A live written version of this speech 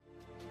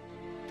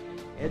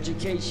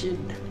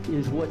Education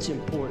is what's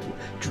important.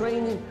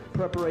 Training,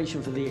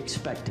 preparation for the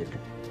expected.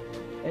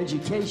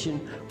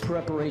 Education,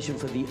 preparation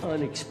for the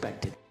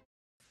unexpected.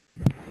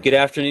 Good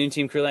afternoon,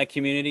 Team Krulak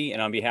community,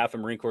 and on behalf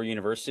of Marine Corps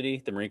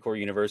University, the Marine Corps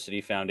University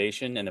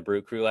Foundation, and the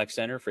Brute Krulak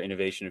Center for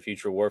Innovation and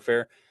Future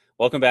Warfare,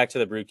 welcome back to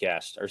the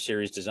Brutecast, our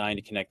series designed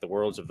to connect the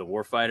worlds of the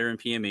warfighter and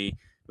PME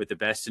with the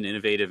best in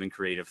innovative and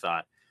creative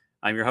thought.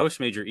 I'm your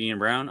host, Major Ian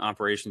Brown,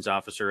 Operations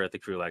Officer at the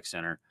Krulak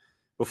Center.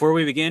 Before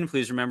we begin,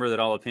 please remember that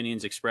all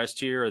opinions expressed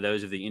here are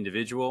those of the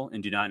individual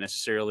and do not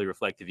necessarily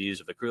reflect the views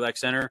of the Krulak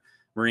Center,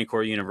 Marine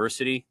Corps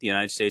University, the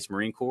United States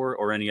Marine Corps,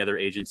 or any other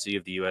agency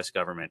of the U.S.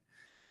 government.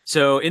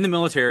 So in the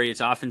military,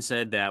 it's often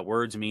said that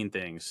words mean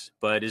things,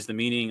 but is the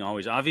meaning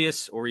always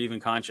obvious or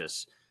even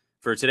conscious?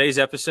 For today's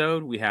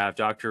episode, we have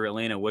Dr.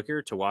 Elena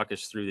Wicker to walk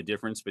us through the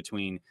difference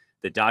between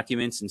the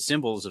documents and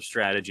symbols of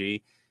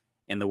strategy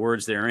and the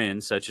words therein,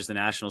 such as the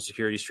National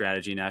Security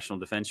Strategy, National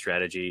Defense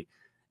Strategy,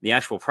 the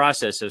actual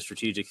process of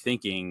strategic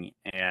thinking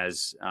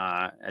as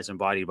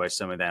embodied by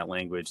some of that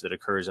language that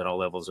occurs at all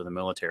levels of the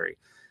military.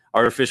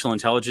 Artificial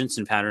intelligence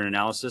and pattern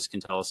analysis can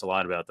tell us a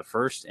lot about the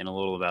first and a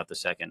little about the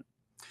second.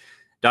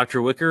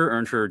 Dr. Wicker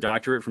earned her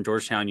doctorate from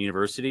Georgetown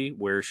University,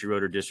 where she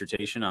wrote her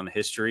dissertation on the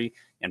history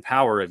and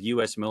power of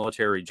U.S.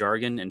 military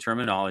jargon and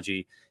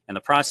terminology and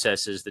the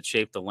processes that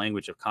shape the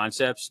language of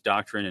concepts,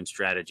 doctrine, and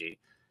strategy.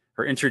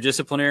 Her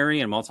interdisciplinary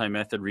and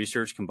multi-method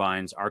research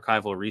combines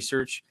archival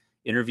research,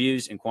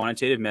 interviews, and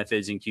quantitative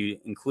methods,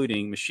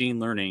 including machine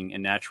learning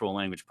and natural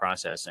language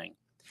processing.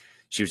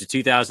 She was a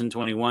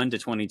 2021 to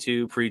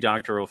 22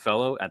 pre-doctoral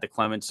fellow at the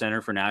Clements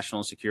Center for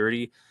National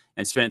Security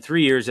and spent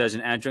 3 years as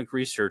an adjunct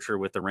researcher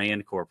with the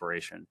RAND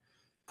Corporation.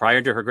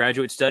 Prior to her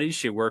graduate studies,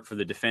 she worked for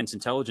the Defense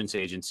Intelligence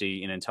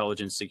Agency in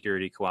intelligence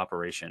security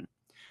cooperation.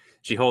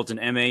 She holds an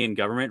MA in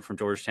government from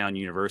Georgetown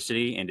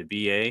University and a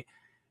BA,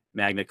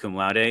 magna cum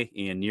laude,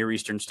 in Near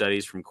Eastern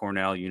Studies from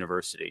Cornell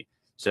University.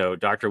 So,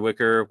 Dr.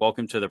 Wicker,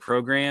 welcome to the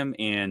program,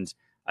 and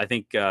I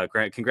think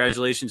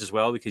congratulations as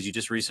well, because you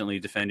just recently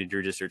defended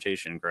your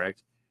dissertation,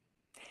 correct?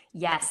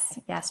 Yes,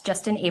 yes,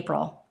 just in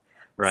April.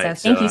 Right.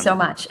 So thank you so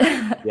much.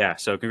 Yeah.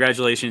 So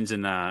congratulations,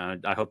 and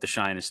I hope the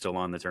shine is still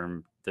on the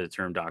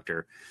term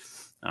doctor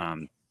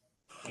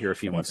here a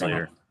few months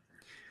later.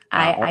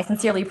 I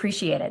sincerely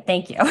appreciate it.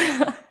 Thank you.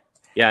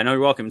 Yeah, no,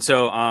 you're welcome.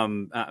 So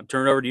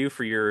turn it over to you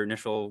for your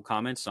initial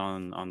comments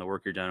on the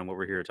work you're done and what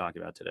we're here to talk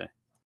about today.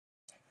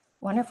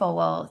 Wonderful.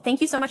 Well, thank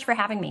you so much for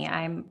having me.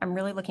 I'm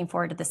really looking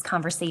forward to this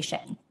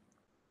conversation.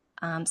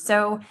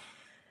 So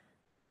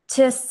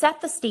to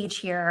set the stage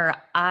here,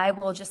 I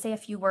will just say a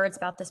few words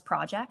about this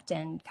project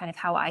and kind of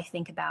how I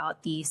think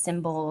about the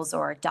symbols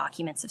or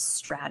documents of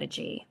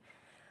strategy.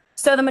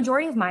 So the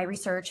majority of my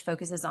research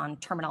focuses on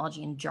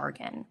terminology and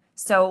jargon.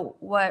 So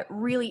what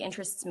really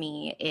interests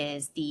me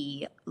is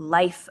the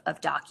life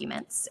of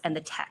documents and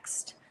the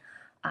text.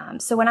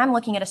 So when I'm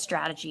looking at a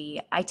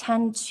strategy, I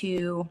tend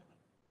to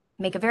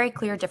make a very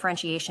clear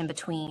differentiation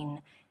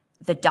between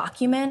the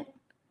document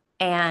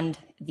and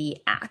the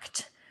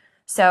act.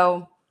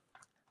 So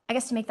I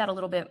guess to make that a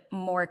little bit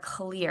more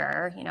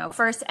clear,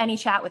 first, any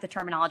chat with a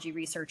terminology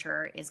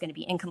researcher is going to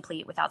be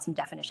incomplete without some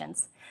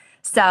definitions.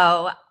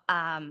 So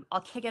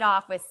I'll kick it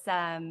off with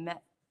some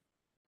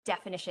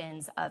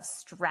definitions of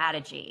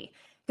strategy,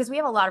 because we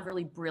have a lot of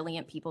really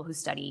brilliant people who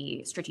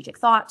study strategic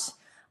thought.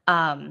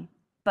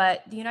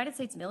 But the United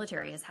States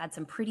military has had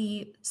some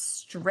pretty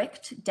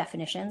strict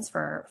definitions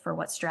for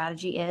what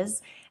strategy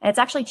is. And it's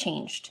actually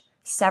changed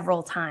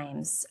several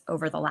times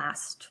over the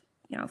last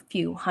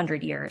few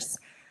hundred years.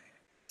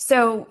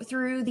 So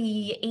through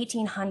the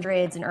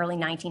 1800s and early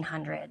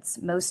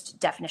 1900s,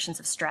 most definitions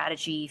of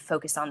strategy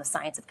focus on the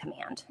science of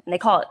command. And they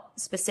call it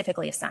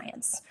specifically a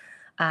science,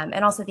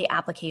 and also the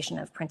application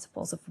of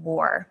principles of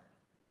war.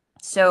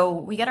 So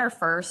we get our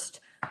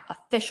first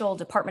official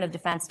Department of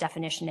Defense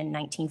definition in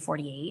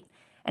 1948.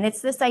 And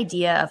it's this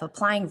idea of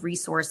applying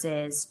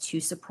resources to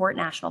support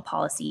national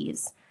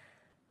policies.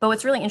 But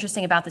what's really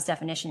interesting about this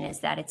definition is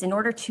that it's in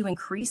order to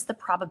increase the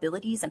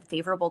probabilities and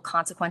favorable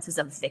consequences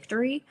of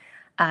victory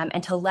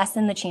and to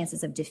lessen the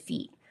chances of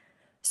defeat.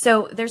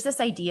 So there's this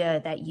idea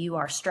that you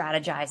are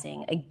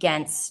strategizing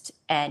against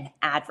an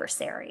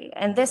adversary.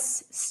 And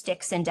this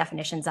sticks in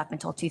definitions up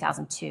until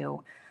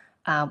 2002,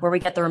 where we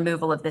get the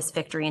removal of this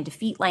victory and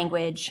defeat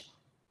language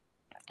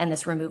and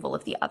this removal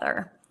of the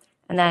other.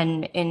 And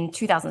then in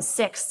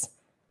 2006,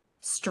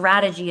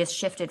 strategy is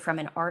shifted from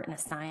an art and a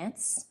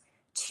science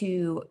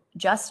to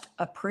just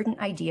a prudent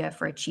idea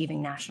for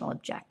achieving national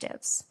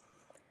objectives.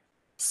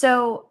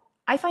 So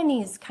I find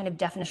these kind of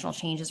definitional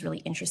changes really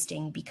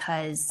interesting,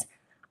 because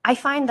I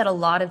find that a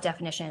lot of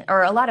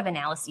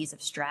analyses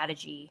of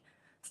strategy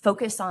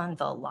focus on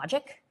the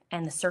logic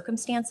and the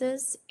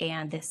circumstances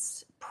and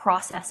this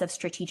process of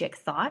strategic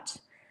thought.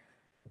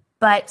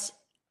 But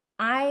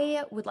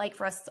I would like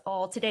for us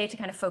all today to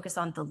kind of focus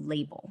on the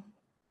label,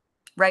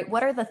 right?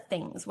 What are the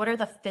things? What are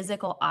the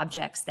physical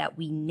objects that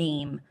we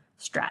name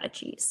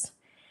strategies?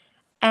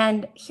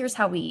 And here's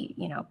how we,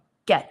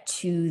 get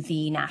to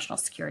the national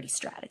security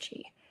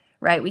strategy,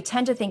 right? We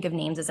tend to think of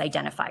names as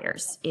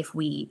identifiers. If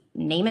we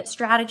name it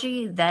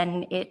strategy,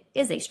 then it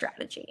is a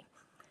strategy.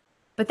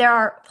 But there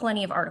are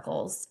plenty of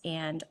articles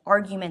and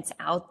arguments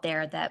out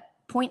there that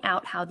point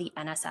out how the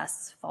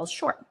NSS falls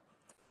short.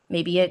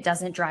 Maybe it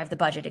doesn't drive the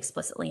budget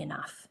explicitly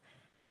enough.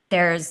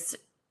 There's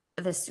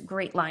this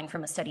great line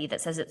from a study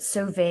that says it's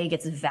so vague,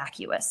 it's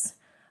vacuous.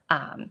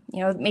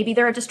 Maybe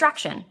they're a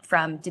distraction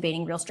from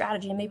debating real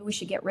strategy and maybe we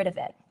should get rid of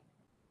it.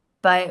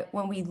 But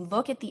when we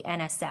look at the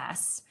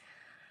NSS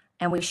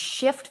and we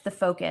shift the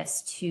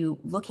focus to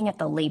looking at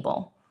the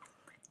label,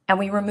 and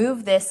we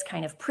remove this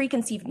kind of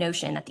preconceived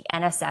notion that the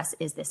NSS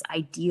is this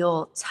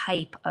ideal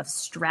type of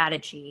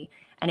strategy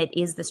and it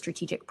is the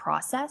strategic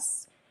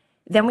process,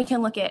 then we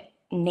can look at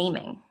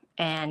naming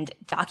and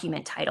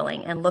document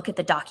titling and look at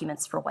the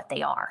documents for what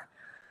they are.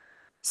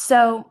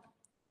 So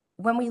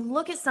when we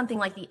look at something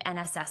like the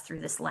NSS through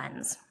this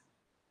lens,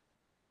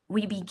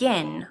 we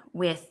begin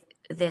with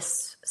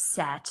this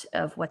set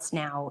of what's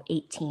now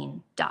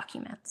 18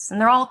 documents,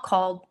 and they're all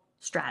called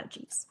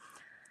strategies.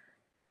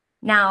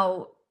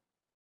 Now,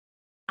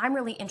 I'm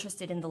really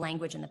interested in the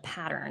language and the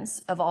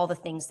patterns of all the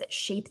things that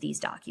shape these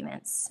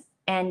documents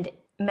and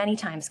many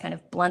times kind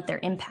of blunt their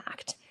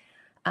impact.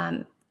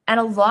 And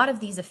a lot of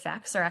these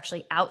effects are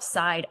actually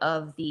outside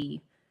of the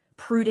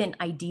prudent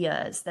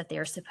ideas that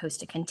they're supposed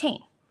to contain.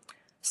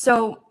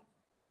 So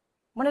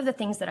one of the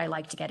things that I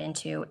like to get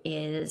into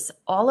is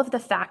all of the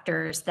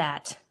factors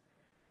that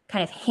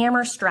kind of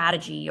hammer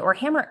strategy or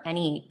hammer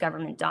any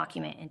government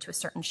document into a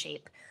certain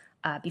shape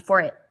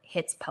before it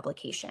hits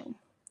publication.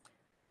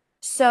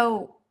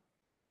 So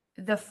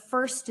the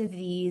first of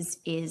these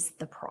is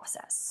the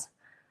process.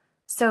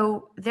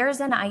 So there's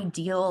an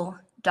ideal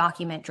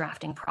document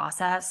drafting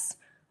process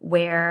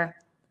where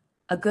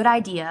a good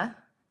idea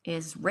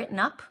is written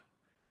up,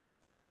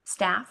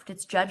 staffed,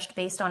 it's judged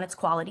based on its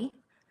quality.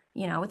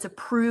 It's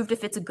approved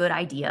if it's a good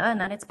idea, and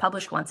then it's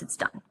published once it's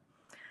done.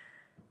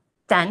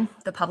 Then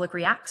the public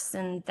reacts,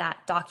 and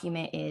that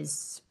document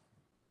is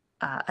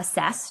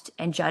assessed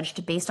and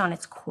judged based on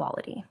its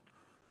quality.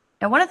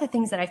 And one of the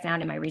things that I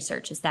found in my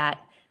research is that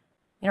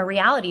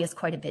reality is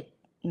quite a bit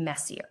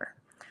messier.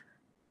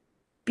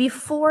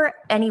 Before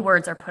any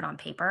words are put on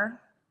paper,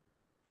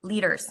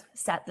 leaders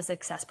set the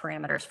success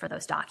parameters for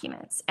those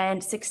documents.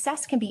 And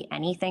success can be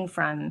anything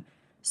from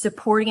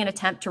supporting an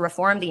attempt to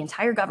reform the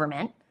entire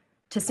government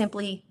to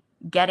simply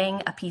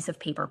getting a piece of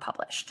paper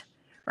published,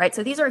 right?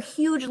 So these are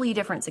hugely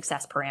different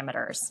success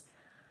parameters.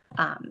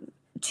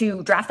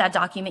 To draft that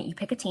document, you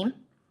pick a team,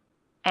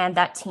 and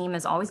that team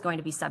is always going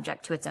to be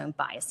subject to its own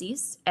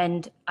biases.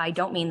 And I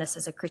don't mean this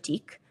as a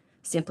critique,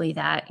 simply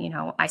that,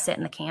 I sit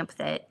in the camp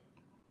that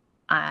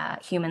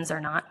humans are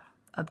not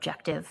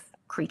objective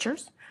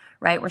creatures,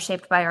 right? We're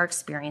shaped by our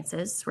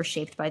experiences. We're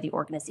shaped by the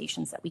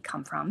organizations that we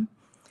come from.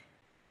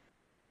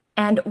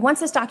 And once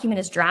this document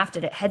is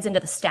drafted, it heads into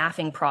the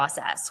staffing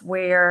process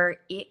where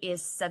it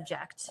is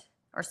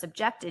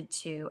subjected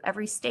to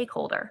every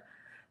stakeholder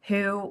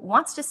who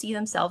wants to see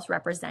themselves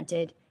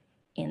represented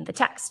in the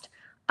text.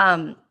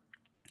 And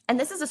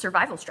this is a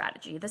survival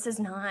strategy. This is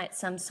not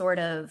some sort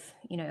of,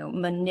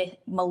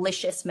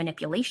 malicious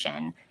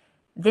manipulation.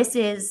 This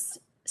is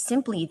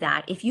simply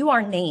that if you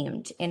are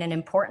named in an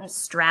important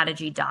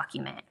strategy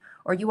document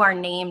or you are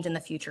named in the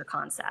future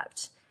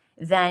concept,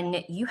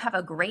 then you have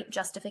a great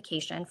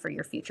justification for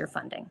your future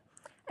funding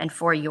and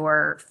for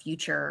your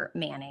future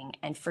manning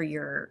and for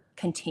your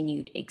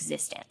continued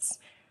existence.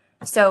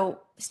 So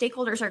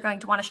stakeholders are going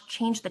to want to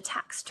change the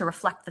text to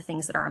reflect the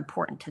things that are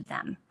important to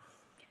them.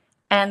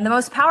 And the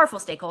most powerful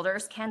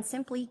stakeholders can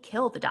simply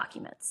kill the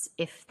documents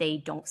if they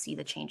don't see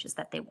the changes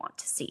that they want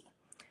to see.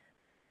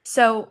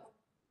 So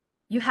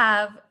you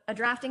have a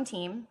drafting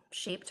team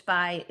shaped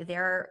by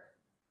their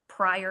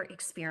prior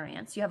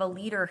experience. You have a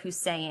leader who's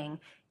saying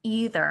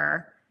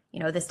either,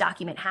 this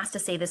document has to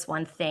say this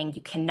one thing,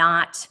 you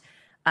cannot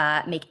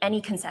make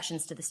any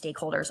concessions to the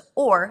stakeholders,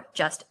 or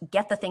just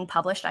get the thing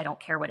published, I don't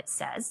care what it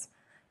says,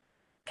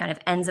 kind of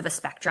ends of a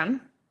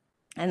spectrum.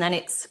 And then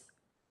it's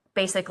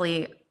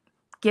basically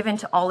given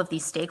to all of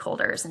these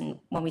stakeholders. And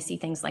when we see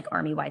things like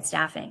Army-wide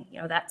staffing,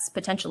 that's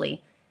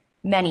potentially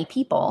many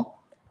people.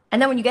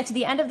 And then when you get to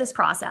the end of this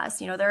process,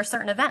 there are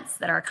certain events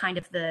that are kind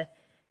of the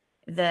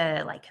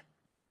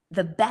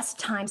best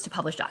times to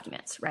publish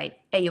documents, right?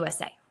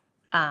 AUSA.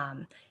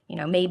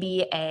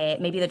 Maybe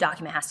the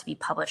document has to be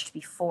published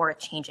before a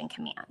change in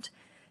command.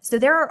 So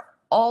there are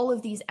all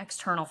of these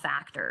external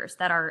factors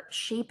that are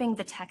shaping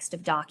the text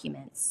of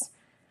documents.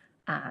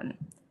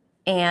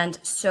 And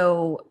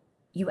so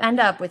you end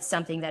up with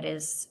something that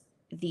is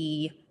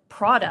the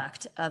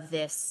product of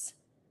this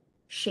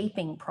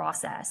shaping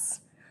process.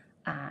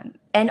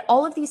 And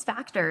all of these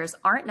factors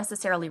aren't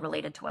necessarily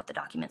related to what the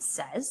document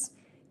says.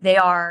 They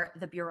are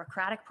the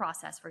bureaucratic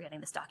process for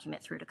getting this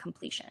document through to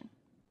completion.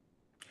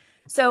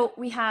 So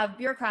we have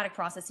bureaucratic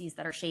processes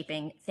that are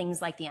shaping things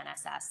like the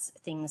NSS,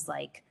 things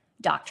like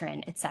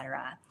doctrine, et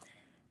cetera.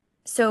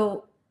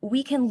 So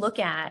we can look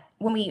at,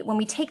 when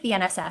we take the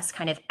NSS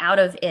kind of out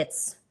of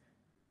its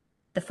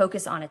the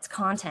focus on its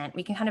content,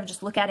 we can kind of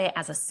just look at it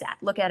as a set,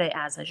 look at it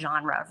as a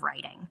genre of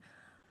writing.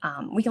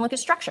 We can look at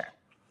structure.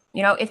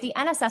 You know, if the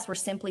NSS were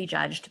simply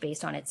judged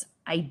based on its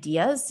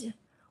ideas,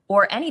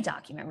 or any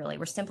document really,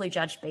 were simply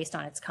judged based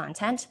on its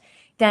content,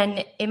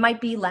 then it might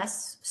be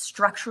less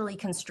structurally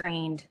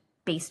constrained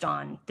based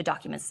on the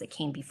documents that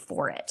came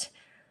before it.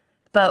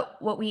 But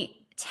what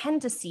we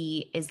tend to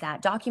see is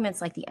that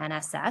documents like the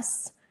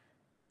NSS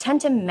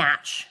tend to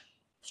match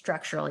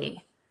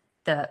structurally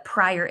the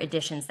prior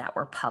editions that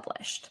were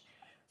published.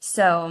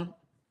 So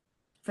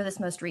for this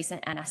most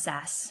recent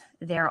NSS,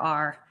 there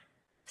are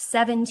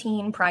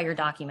 17 prior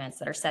documents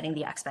that are setting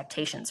the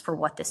expectations for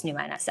what this new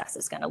NSS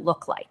is going to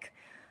look like,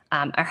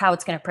 or how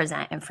it's going to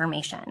present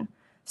information.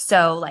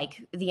 So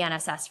like the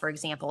NSS, for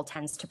example,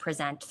 tends to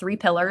present 3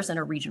 pillars in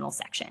a regional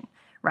section,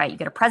 right? You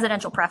get a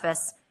presidential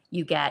preface,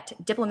 you get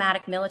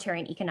diplomatic, military,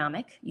 and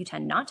economic. You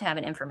tend not to have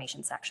an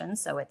information section,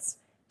 so it's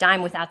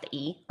dime without the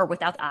E, or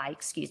without the I,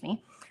 excuse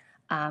me.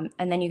 And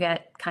then you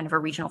get kind of a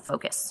regional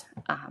focus.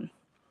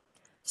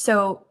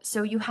 So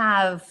you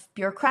have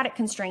bureaucratic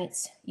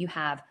constraints, you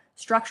have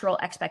structural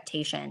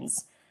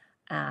expectations,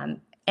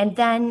 and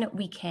then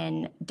we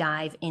can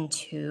dive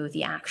into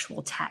the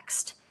actual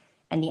text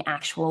and the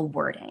actual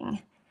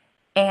wording.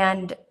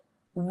 And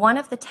one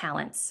of the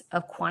talents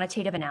of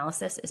quantitative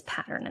analysis is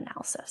pattern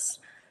analysis.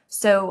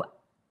 So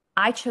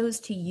I chose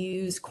to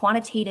use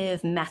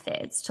quantitative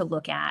methods to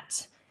look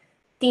at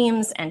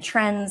themes and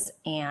trends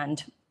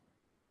and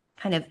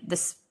kind of the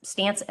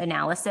stance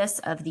analysis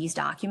of these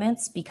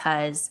documents,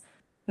 because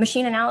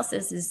machine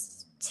analysis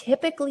is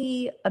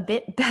typically a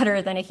bit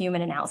better than a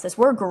human analysis.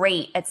 We're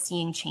great at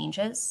seeing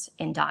changes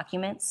in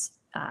documents,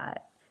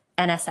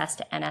 NSS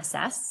to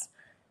NSS,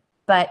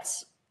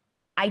 but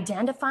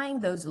identifying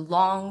those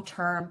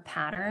long-term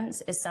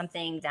patterns is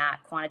something that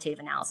quantitative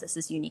analysis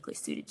is uniquely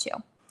suited to.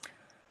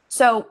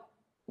 So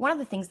one of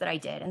the things that I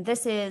did, and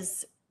this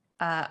is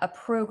a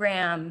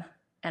program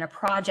and a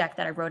project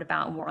that I wrote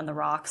about in War on the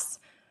Rocks,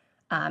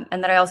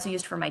 and that I also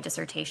used for my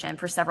dissertation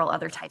for several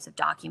other types of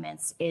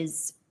documents,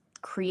 is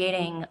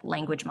creating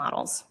language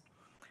models.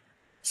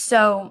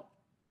 So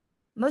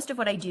most of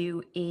what I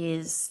do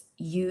is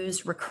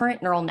use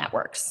recurrent neural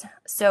networks.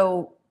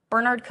 So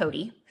Bernard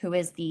Cody, who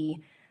is the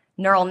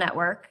neural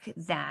network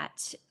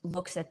that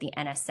looks at the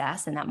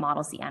NSS and that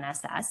models the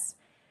NSS,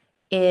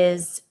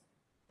 is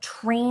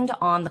trained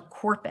on the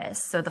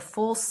corpus, so the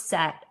full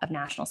set of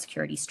national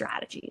security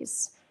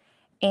strategies.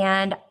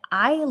 And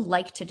I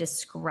like to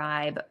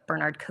describe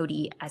Bernard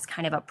Cody as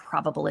kind of a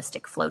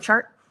probabilistic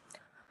flowchart.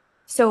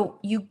 So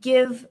you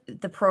give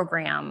the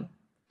program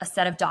a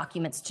set of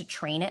documents to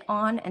train it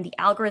on, and the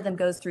algorithm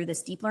goes through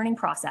this deep learning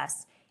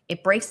process.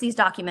 It breaks these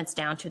documents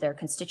down to their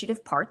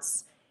constitutive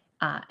parts,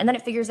 and then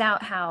it figures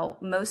out how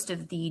most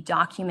of the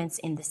documents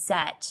in the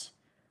set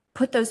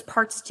put those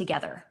parts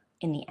together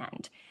in the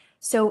end.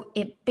 So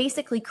it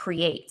basically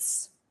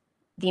creates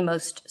the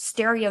most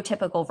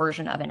stereotypical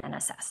version of an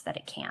NSS that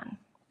it can.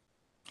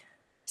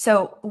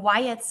 So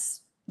why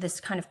it's this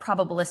kind of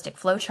probabilistic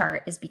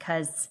flowchart is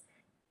because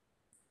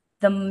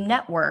the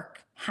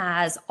network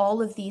has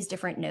all of these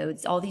different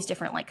nodes, all these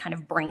different like kind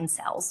of brain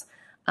cells.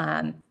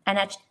 And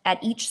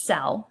at each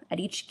cell, at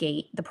each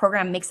gate, the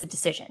program makes a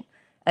decision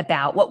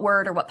about what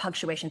word or what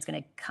punctuation is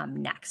going to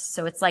come next.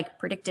 So it's like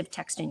predictive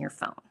text in your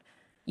phone.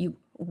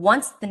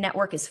 Once the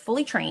network is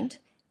fully trained,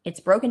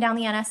 it's broken down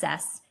the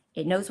NSS,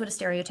 it knows what a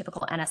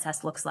stereotypical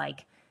NSS looks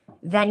like.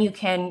 Then you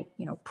can,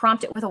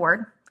 prompt it with a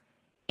word,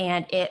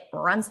 and it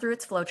runs through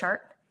its flowchart,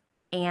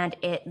 and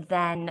it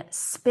then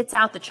spits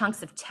out the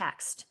chunks of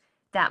text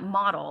that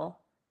model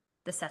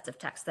the sets of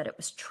text that it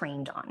was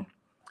trained on.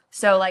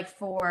 So like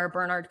for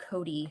Bernard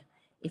Cody,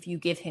 if you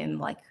give him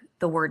like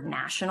the word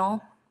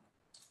national,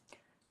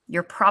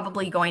 you're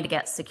probably going to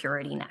get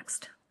security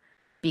next,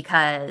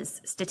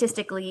 because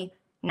statistically,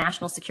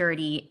 national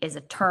security is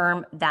a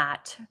term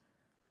that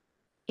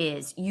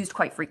is used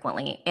quite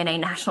frequently in a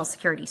national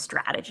security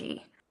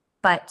strategy.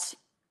 But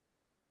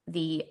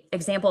the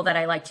example that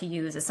I like to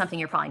use is something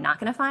you're probably not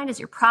going to find, is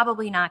you're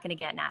probably not going to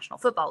get National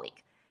Football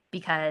League,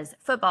 because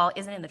football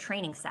isn't in the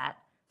training set.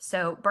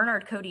 So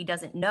Bernard Cody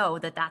doesn't know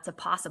that that's a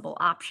possible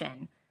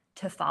option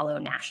to follow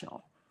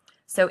national.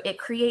 So it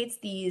creates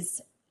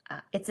these,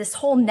 it's this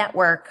whole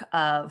network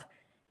of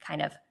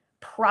kind of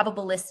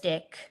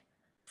probabilistic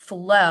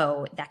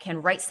flow that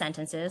can write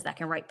sentences, that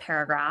can write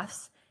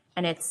paragraphs,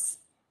 and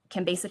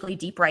can basically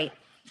deep write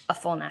a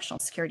full national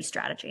security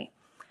strategy.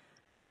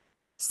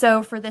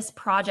 So for this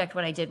project,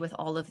 what I did with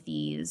all of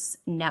these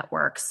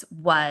networks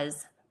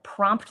was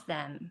prompt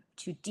them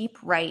to deep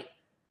write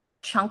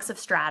chunks of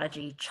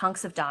strategy,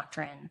 chunks of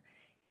doctrine,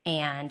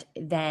 and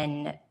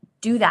then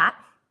do that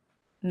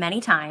many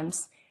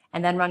times,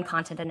 and then run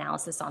content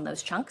analysis on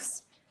those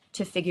chunks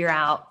to figure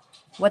out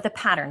what the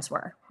patterns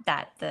were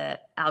that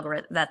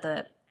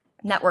the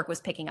network was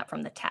picking up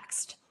from the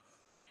text.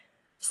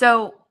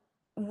 So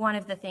one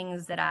of the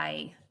things that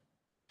I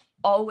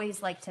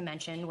always like to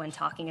mention when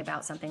talking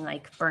about something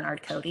like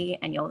Bernard Cody,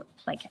 and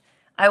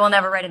I will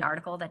never write an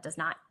article that does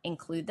not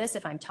include this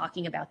if I'm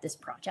talking about this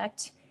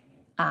project,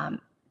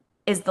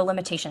 is the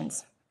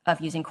limitations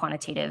of using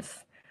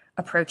quantitative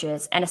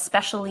approaches, and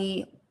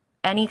especially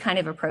any kind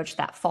of approach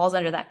that falls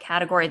under that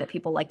category that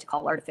people like to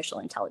call artificial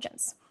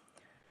intelligence.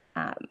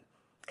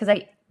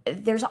 Because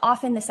there's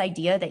often this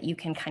idea that you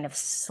can kind of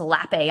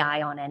slap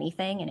AI on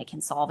anything and it can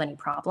solve any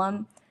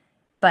problem.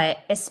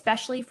 But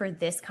especially for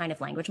this kind of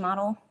language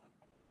model,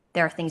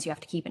 there are things you have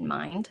to keep in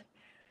mind.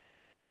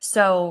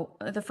 So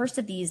the first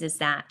of these is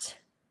that,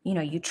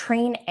 you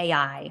train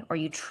AI, or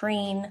you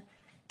train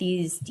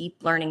these deep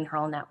learning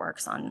neural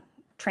networks on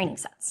training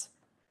sets.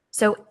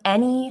 So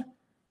any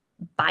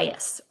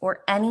bias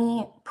or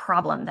any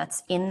problem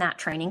that's in that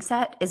training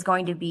set is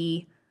going to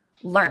be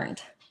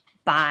learned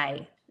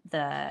by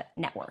the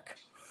network.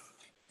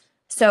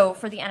 So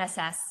for the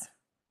NSS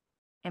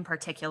in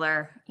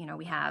particular,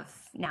 we have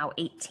now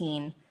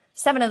 18.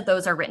 7 of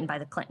those are written by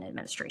the Clinton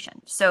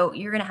administration. So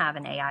you're going to have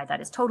an AI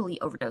that is totally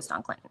overdosed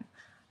on Clinton.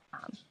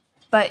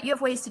 But you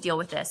have ways to deal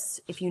with this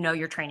if you know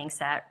your training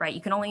set, right?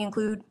 You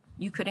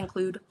could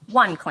include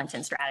one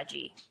Clinton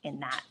strategy in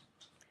that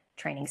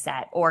training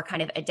set, or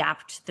kind of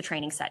adapt the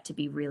training set to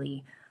be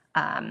really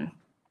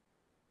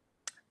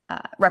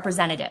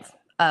representative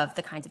of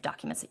the kinds of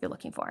documents that you're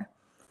looking for.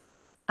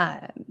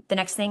 The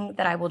next thing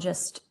that I will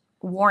just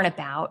warn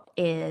about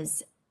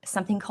is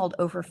something called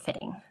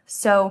overfitting.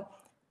 So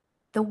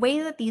the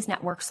way that these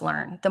networks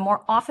learn, the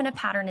more often a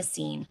pattern is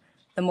seen,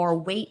 the more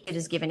weight it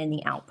is given in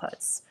the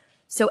outputs.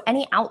 So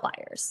any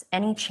outliers,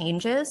 any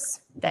changes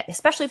that,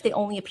 especially if they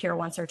only appear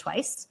once or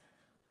twice,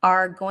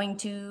 are going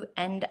to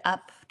end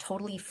up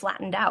totally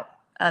flattened out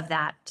of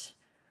that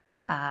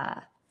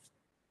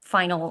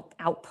final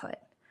output,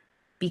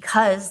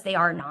 because they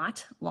are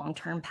not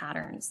long-term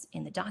patterns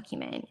in the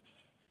document.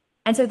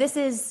 And so this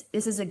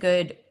is a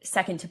good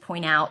second to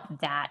point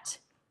out that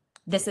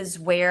this is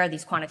where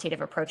these quantitative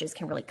approaches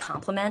can really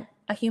complement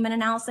a human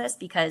analysis,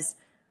 because,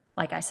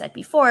 like I said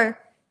before,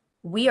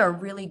 we are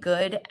really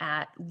good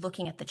at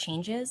looking at the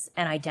changes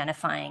and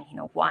identifying,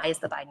 why is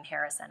the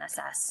Biden-Harris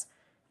NSS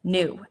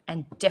new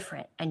and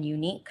different and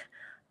unique.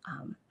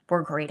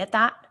 We're great at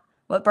that.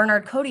 What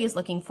Bernard Cody is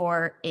looking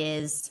for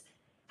is,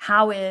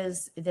 how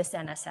is this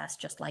NSS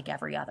just like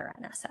every other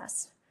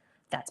NSS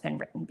that's been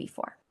written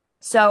before?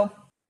 So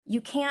you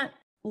can't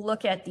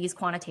look at these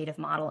quantitative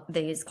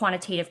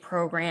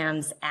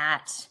programs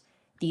at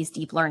these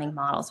deep learning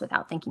models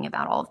without thinking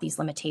about all of these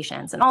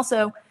limitations. And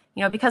also,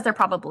 because they're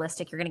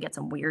probabilistic, you're going to get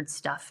some weird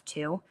stuff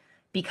too,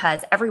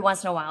 because every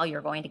once in a while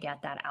you're going to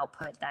get that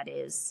output that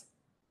is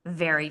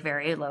very,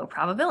 very low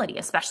probability,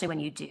 especially when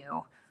you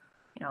do,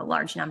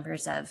 large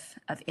numbers of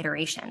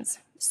iterations.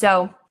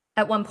 So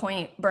at one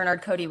point,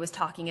 Bernard Cody was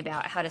talking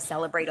about how to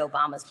celebrate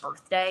Obama's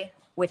birthday,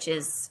 which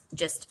is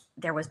just,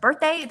 there was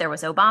birthday, there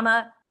was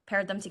Obama,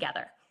 paired them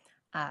together.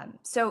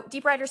 So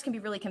deep writers can be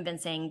really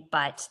convincing,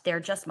 but they're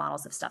just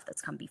models of stuff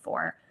that's come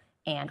before.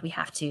 And we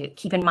have to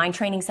keep in mind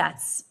training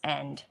sets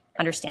and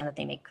understand that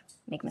they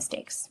make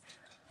mistakes.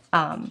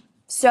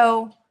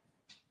 So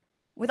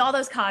with all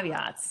those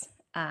caveats,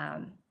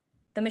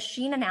 the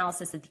machine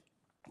analysis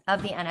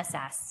of the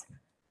NSS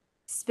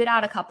spit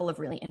out a couple of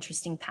really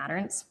interesting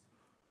patterns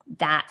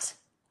that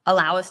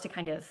allow us to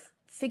kind of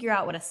figure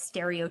out what a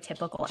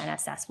stereotypical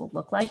NSS will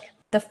look like.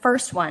 The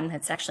first one,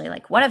 that's actually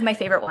one of my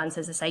favorite ones,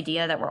 is this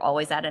idea that we're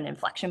always at an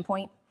inflection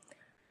point.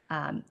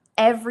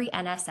 Every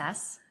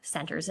NSS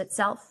centers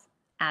itself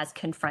as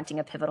confronting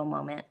a pivotal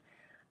moment.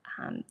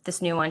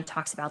 This new one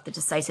talks about the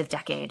decisive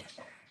decade.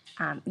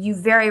 You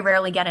very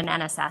rarely get an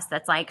NSS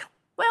that's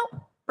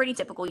pretty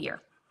typical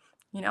year,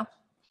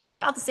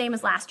 about the same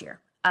as last year.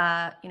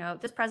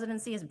 This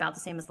presidency is about the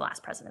same as the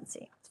last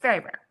presidency. It's very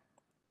rare.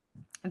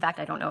 In fact,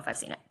 I don't know if I've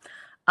seen it.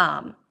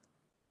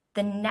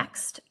 The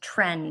next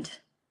trend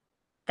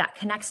that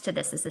connects to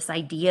this is this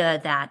idea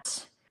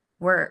that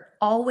we're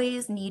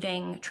always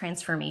needing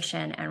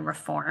transformation and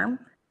reform,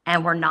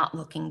 and we're not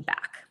looking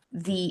back.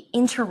 The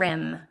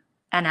interim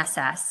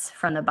NSS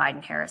from the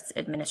Biden-Harris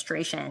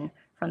administration,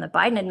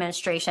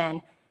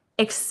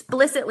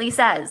 explicitly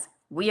says,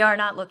 we are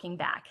not looking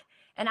back.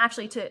 And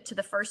actually, to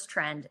the first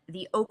trend,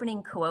 the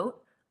opening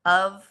quote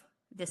of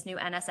this new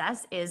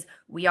NSS is,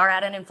 we are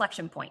at an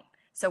inflection point.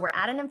 So we're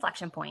at an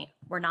inflection point.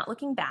 We're not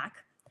looking back.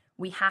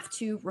 We have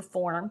to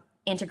reform,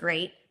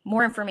 integrate,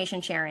 more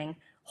information sharing,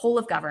 whole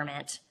of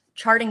government,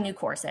 charting new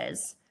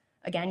courses.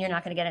 Again, you're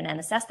not going to get an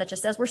NSS that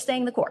just says we're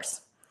staying the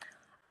course.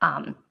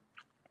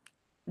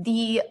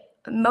 The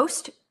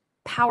most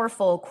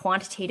powerful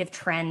quantitative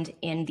trend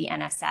in the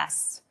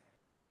NSS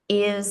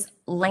is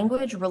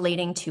language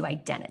relating to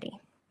identity.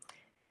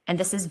 And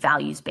this is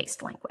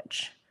values-based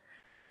language.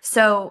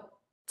 So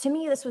to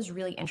me, this was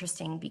really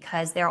interesting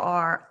because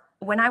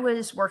when I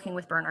was working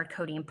with Bernard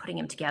Cody and putting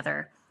him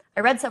together,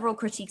 I read several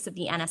critiques of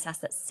the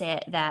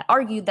NSS that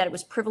argued that it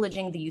was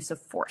privileging the use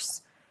of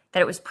force,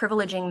 that it was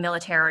privileging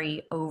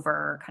military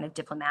over kind of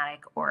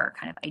diplomatic or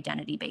kind of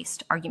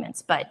identity-based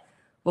arguments. But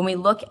when we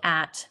look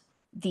at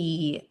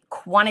the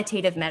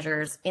quantitative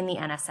measures in the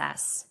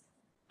NSS,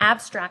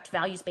 abstract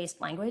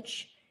values-based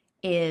language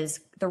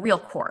is the real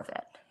core of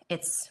it.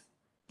 It's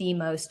the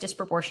most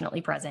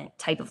disproportionately present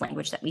type of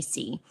language that we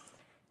see.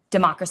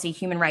 Democracy,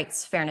 human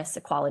rights, fairness,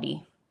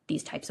 equality,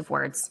 these types of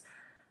words,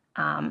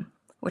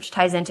 which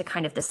ties into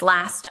kind of this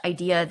last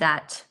idea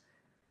that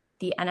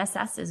the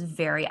NSS is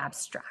very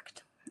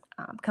abstract.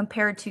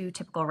 Compared to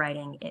typical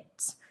writing,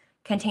 it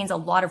contains a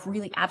lot of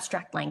really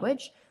abstract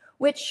language,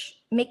 which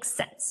makes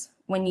sense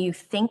when you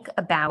think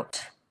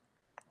about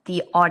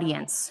the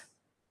audience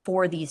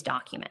for these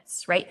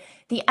documents, right?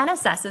 The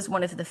NSS is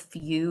one of the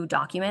few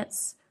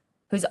documents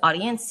whose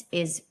audience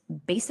is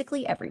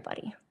basically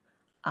everybody.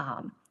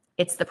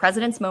 It's the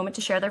president's moment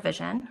to share their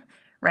vision,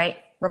 right?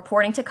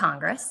 Reporting to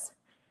Congress.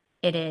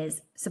 It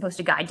is supposed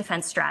to guide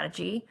defense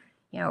strategy,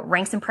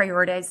 ranks and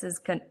prioritizes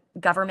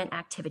government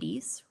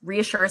activities,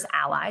 reassures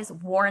allies,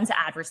 warns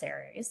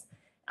adversaries,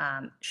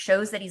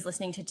 shows that he's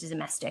listening to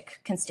domestic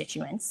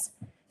constituents.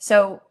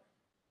 So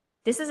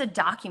this is a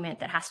document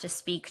that has to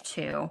speak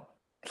to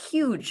a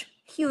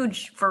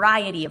huge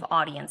variety of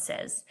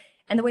audiences.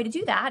 And the way to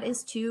do that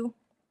is to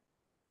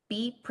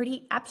be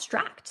pretty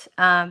abstract,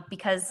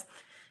 because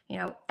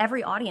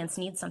every audience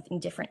needs something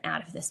different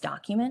out of this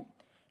document.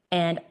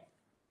 And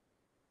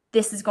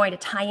this is going to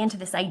tie into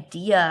this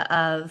idea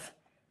of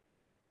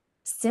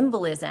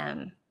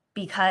symbolism,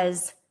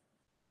 because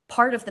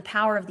part of the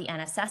power of the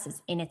NSS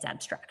is in its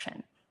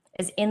abstraction,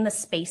 is in the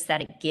space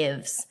that it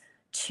gives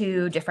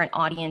to different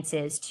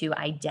audiences to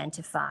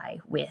identify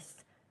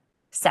with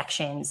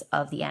sections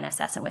of the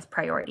NSS and with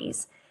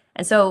priorities.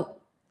 And so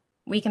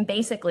we can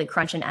basically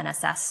crunch an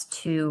NSS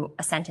to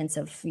a sentence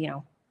of,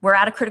 we're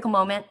at a critical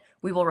moment.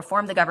 We will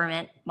reform the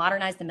government,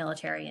 modernize the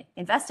military,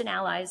 invest in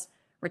allies,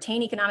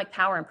 retain economic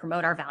power, and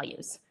promote our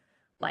values.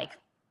 Like,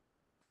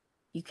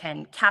 you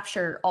can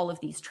capture all of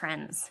these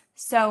trends.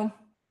 So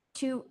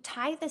to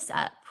tie this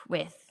up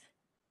with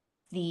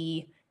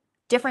the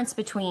difference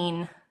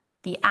between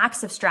the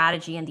acts of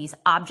strategy and these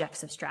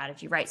objects of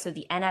strategy, right? So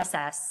the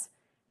NSS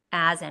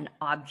as an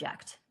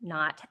object,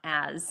 not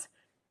as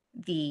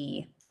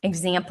the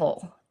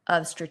example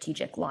of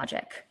strategic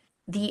logic.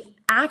 The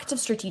act of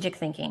strategic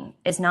thinking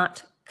is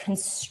not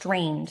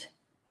constrained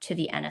to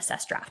the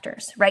NSS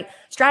drafters, right?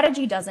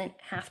 Strategy doesn't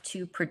have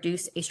to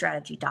produce a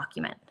strategy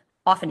document.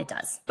 Often it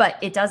does, but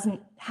it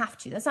doesn't have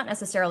to. That's not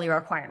necessarily a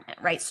requirement,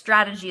 right?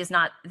 Strategy is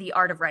not the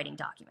art of writing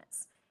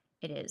documents.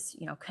 It is,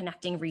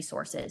 connecting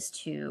resources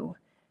to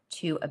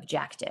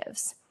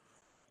objectives.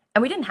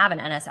 And we didn't have an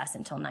NSS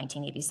until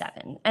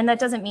 1987. And that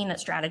doesn't mean that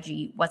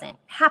strategy wasn't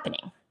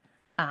happening.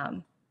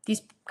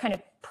 These kind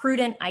of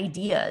prudent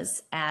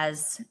ideas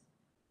as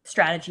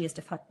strategy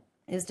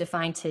is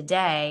defined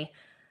today,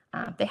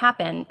 they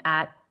happen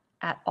at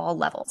all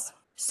levels.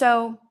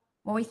 So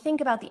when we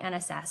think about the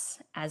NSS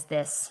as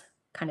this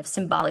kind of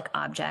symbolic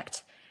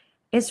object,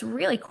 it's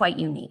really quite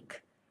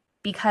unique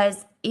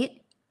because it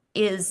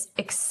is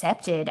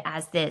accepted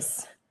as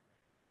this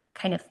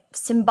kind of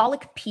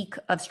symbolic peak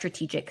of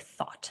strategic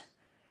thought,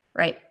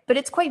 right? But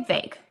it's quite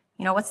vague.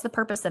 What's the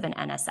purpose of an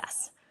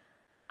NSS?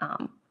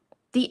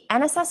 The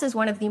NSS is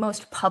one of the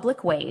most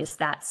public ways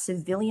that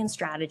civilian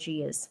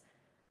strategy is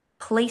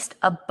placed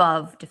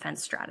above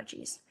defense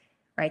strategies,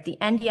 right? The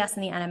NDS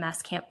and the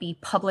NMS can't be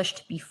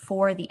published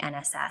before the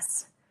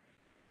NSS,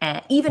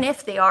 even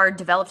if they are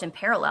developed in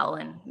parallel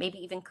and maybe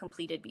even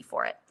completed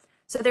before it.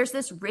 So there's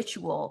this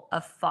ritual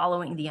of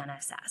following the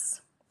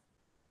NSS.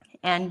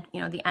 And,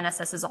 the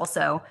NSS is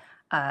also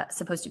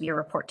supposed to be a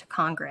report to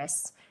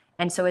Congress.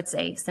 And so it's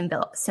a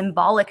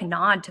symbolic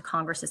nod to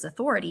Congress's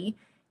authority,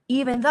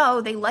 even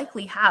though they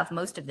likely have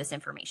most of this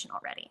information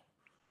already.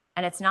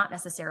 And it's not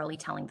necessarily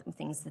telling them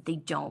things that they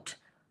don't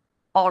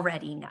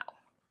already know.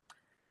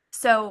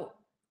 So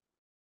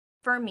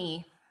for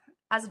me,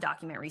 as a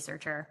document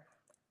researcher,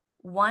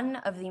 one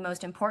of the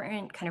most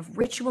important kind of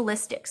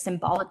ritualistic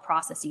symbolic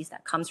processes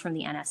that comes from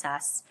the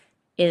NSS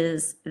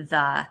is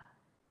the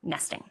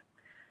nesting.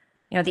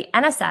 The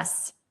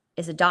NSS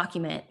is a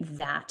document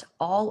that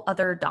all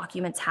other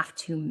documents have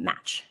to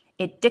match.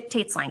 It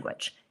dictates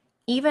language,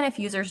 even if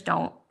users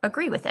don't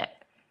agree with it,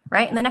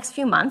 right? In the next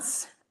few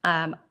months,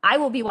 I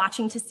will be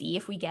watching to see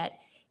if we get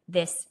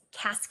this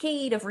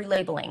cascade of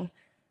relabeling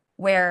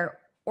where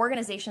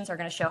organizations are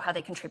going to show how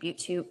they contribute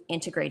to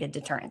integrated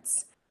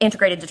deterrence.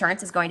 Integrated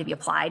deterrence is going to be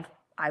applied,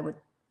 I would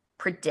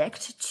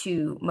predict,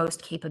 to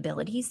most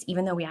capabilities,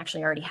 even though we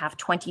actually already have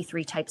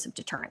 23 types of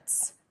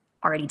deterrence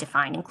already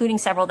defined, including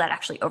several that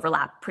actually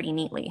overlap pretty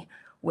neatly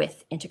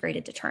with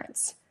integrated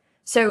deterrence.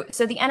 So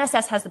the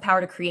NSS has the power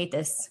to create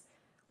this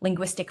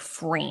linguistic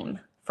frame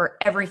for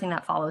everything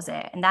that follows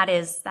it, and that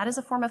is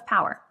a form of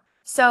power.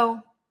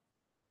 So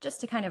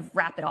just to kind of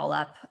wrap it all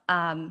up,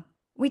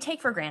 we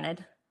take for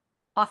granted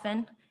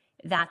often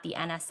that the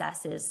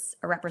NSS is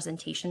a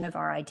representation of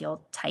our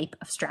ideal type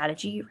of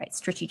strategy, right?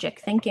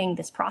 Strategic thinking,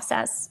 this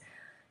process.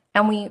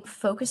 And we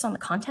focus on the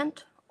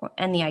content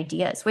and the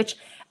ideas, which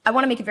I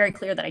want to make it very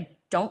clear that I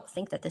don't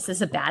think that this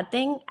is a bad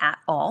thing at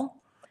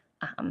all.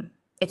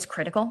 It's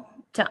critical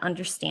to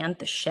understand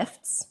the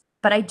shifts,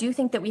 but I do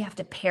think that we have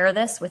to pair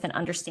this with an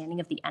understanding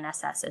of the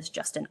NSS as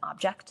just an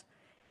object,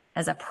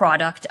 as a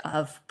product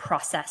of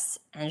process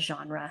and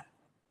genre.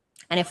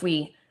 And if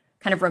we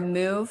kind of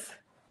remove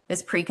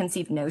this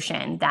preconceived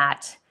notion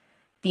that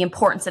the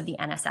importance of the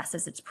NSS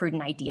is its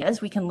prudent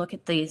ideas. We can look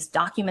at these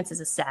documents as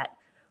a set,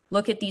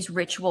 look at these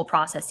ritual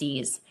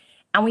processes,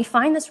 and we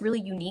find this really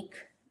unique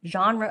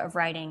genre of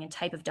writing and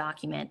type of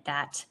document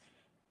that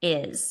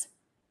is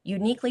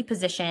uniquely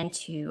positioned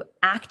to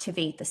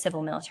activate the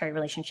civil-military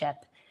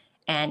relationship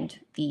and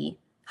the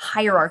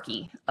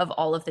hierarchy of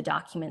all of the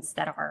documents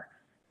that are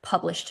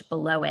published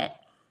below it,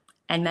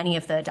 and many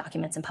of the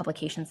documents and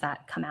publications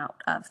that come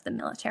out of the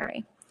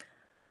military.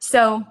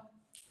 So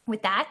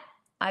with that,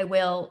 I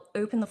will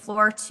open the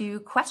floor to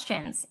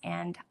questions,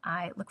 and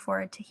I look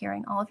forward to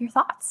hearing all of your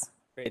thoughts.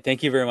 Great.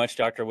 Thank you very much,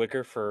 Dr.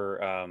 Wicker, for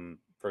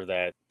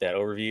that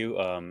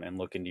overview and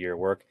look into your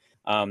work.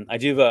 I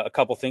do have a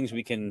couple things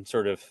we can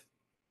sort of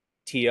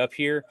tee up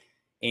here,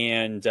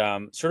 and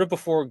sort of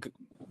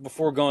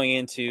before going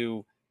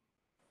into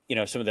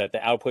some of the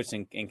outputs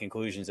and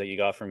conclusions that you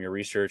got from your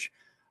research.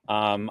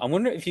 I'm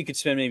wondering if you could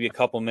spend maybe a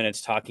couple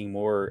minutes talking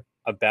more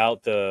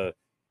about the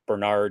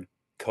Bernard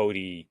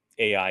Cody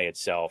AI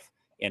itself.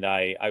 And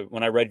I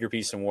when I read your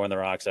piece in War on the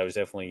Rocks, I was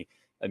definitely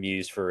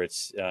amused for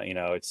its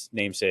its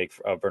namesake,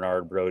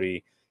 Bernard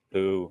Brody,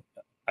 who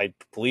I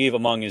believe,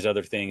 among his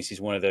other things, he's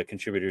one of the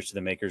contributors to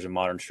the Makers of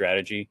Modern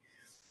Strategy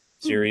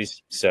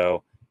series.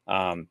 So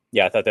I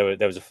thought that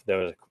was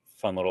a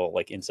fun little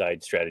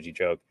inside strategy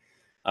joke.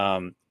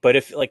 But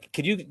if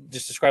could you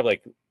just describe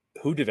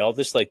who developed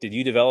this? Did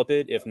you develop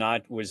it? If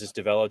not, was this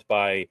developed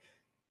by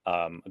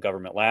a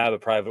government lab, a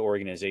private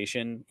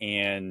organization?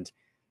 And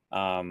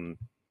has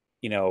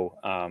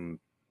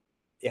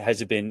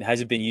it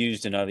been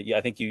used in other?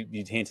 I think you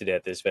hinted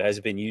at this, but has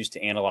it been used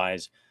to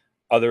analyze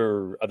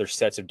other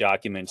sets of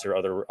documents or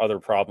other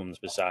problems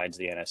besides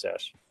the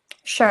NSS?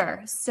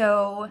 Sure.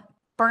 So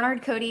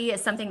Bernard Cody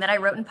is something that I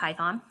wrote in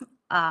Python.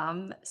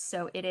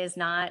 So it is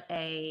not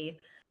a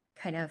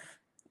kind of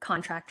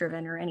contract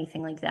driven or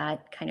anything like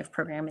that kind of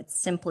program. It's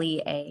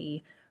simply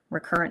a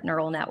recurrent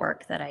neural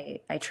network that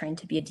I trained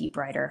to be a deep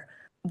writer.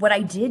 What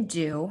I did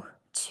do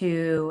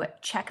to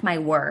check my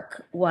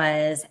work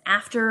was,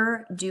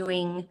 after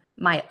doing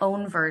my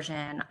own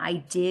version, I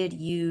did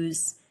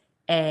use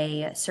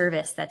a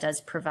service that does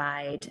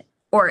provide,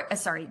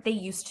 they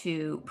used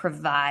to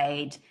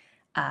provide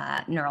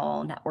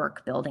neural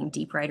network building,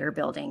 deep writer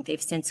building.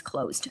 They've since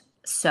closed.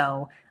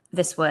 So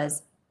this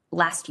was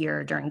last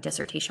year during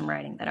dissertation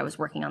writing that I was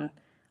working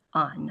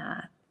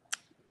on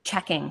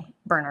checking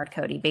Bernard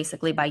Cody,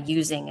 basically by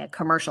using a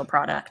commercial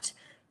product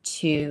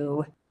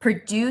to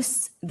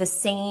produce the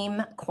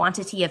same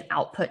quantity of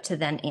output to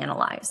then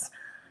analyze.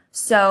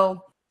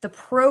 So the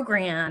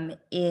program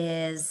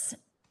is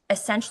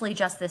essentially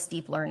just this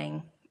deep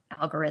learning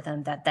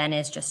algorithm that then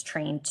is just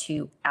trained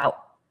to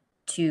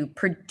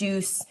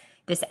produce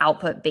this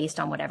output based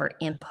on whatever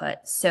input.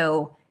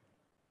 So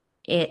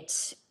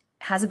it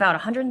has about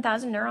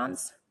 100,000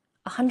 neurons.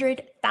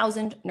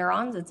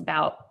 It's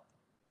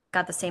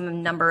got the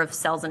same number of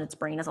cells in its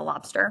brain as a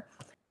lobster.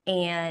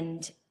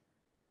 And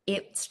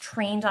it's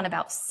trained on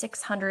about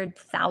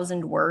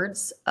 600,000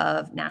 words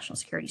of national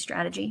security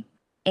strategy.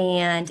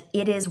 And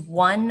it is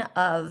one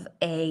of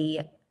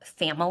a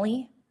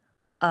family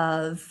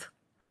of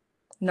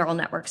neural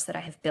networks that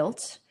I have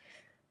built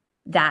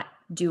that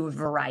do a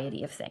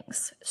variety of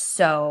things.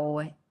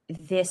 So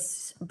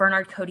this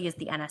Bernard Cody is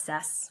the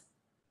NSS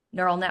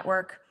neural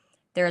network.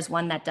 There is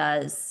one that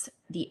does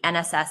the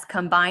NSS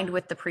combined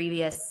with the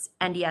previous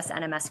NDS,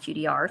 NMS,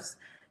 QDRs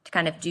to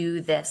kind of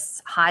do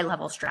this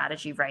high-level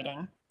strategy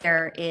writing.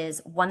 There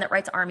is one that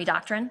writes Army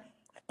doctrine.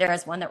 There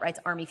is one that writes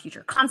Army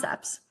future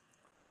concepts.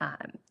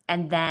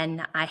 And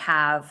then I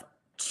have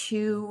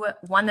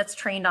one that's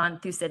trained on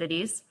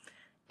Thucydides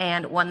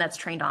and one that's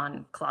trained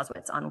on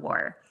Clausewitz on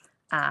war.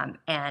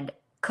 And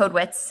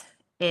Codewitz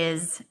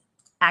is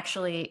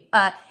actually,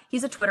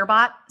 he's a Twitter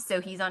bot.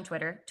 So he's on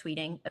Twitter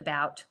tweeting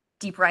about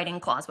deep writing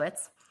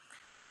Clausewitz.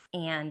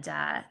 And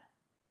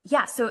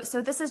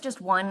so this is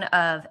just one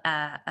of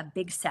a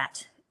big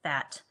set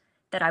that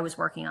I was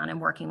working on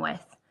and working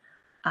with.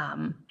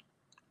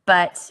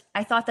 But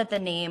I thought that the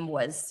name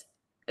was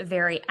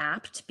very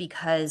apt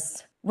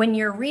because when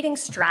you're reading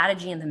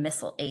strategy in the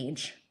missile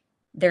age,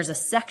 there's a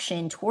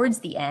section towards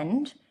the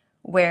end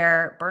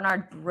where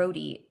Bernard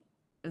Brody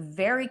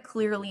very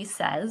clearly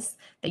says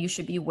that you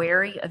should be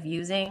wary of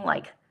using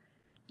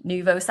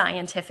nouveau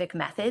scientific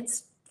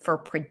methods for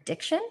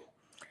prediction.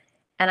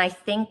 And I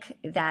think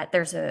that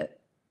there's a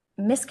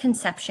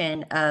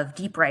misconception of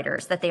deep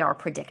writers that they are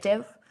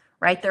predictive,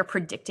 right? They're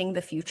predicting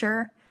the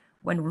future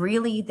when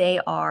really they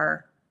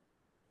are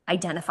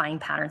identifying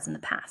patterns in the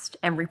past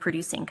and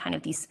reproducing kind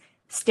of these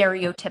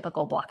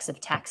stereotypical blocks of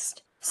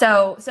text.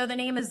 So the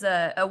name is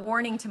a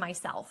warning to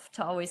myself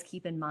to always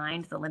keep in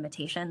mind the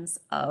limitations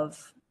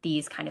of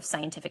these kind of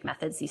scientific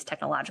methods, these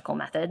technological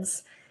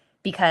methods,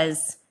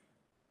 because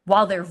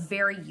while they're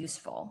very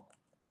useful,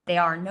 they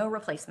are no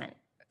replacement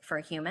for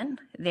a human.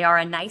 They are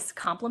a nice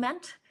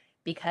complement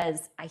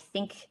because I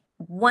think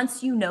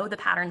once you know the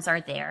patterns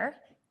are there,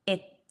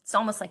 it's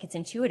almost like it's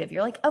intuitive.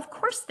 You're like, of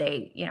course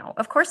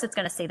it's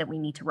going to say that we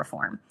need to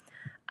reform.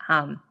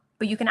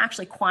 but you can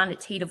actually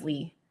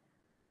quantitatively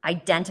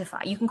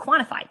identify, you can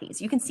quantify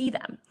these, you can see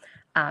them,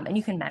 and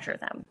you can measure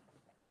them.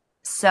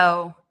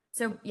 So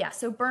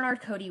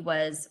Bernard Cody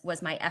was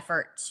my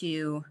effort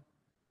to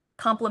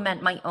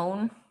complement my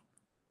own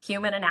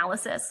human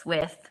analysis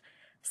with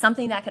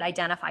something that could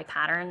identify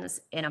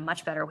patterns in a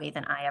much better way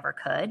than I ever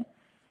could.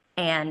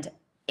 And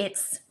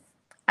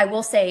I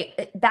will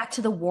say, back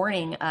to the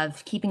warning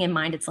of keeping in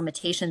mind its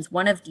limitations,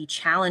 one of the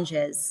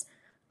challenges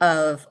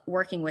of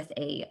working with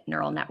a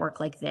neural network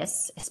like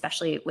this,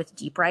 especially with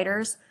deep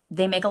writers,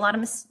 they make a lot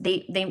of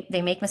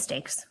they make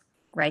mistakes,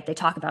 right? They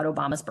talk about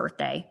Obama's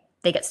birthday.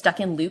 They get stuck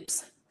in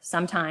loops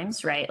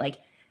sometimes, right? Like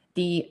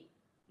the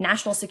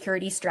national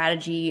security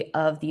strategy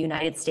of the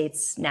United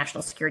States,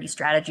 national security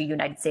strategy,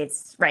 United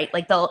States, right?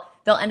 Like they'll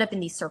end up in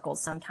these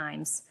circles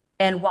sometimes.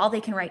 And while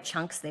they can write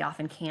chunks, they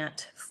often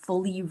can't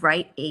fully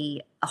write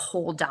a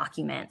whole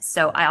document.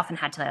 So I often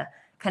had to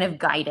kind of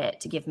guide it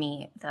to give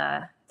me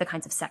the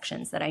kinds of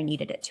sections that I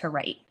needed it to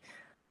write.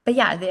 But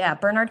yeah,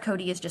 Bernard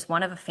Cody is just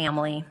one of a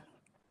family.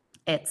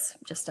 It's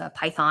just a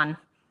Python.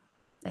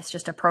 It's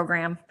just a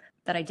program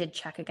that I did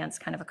check against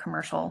kind of a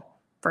commercial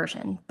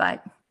version,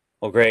 but.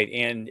 Well, great.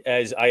 And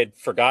as I had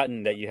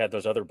forgotten that you had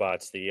those other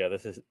bots,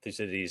 the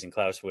Thucydides and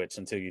Clausewitz,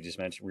 until you just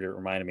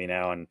reminded me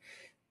now, and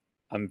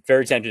I'm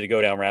very tempted to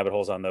go down rabbit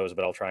holes on those,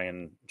 but I'll try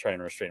and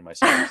restrain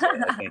myself. So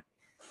I think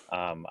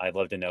I'd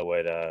love to know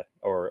what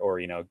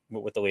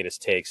what the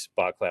latest takes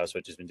bot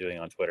Clausewitz has been doing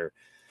on Twitter.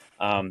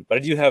 But I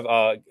do have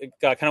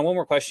got kind of one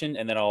more question,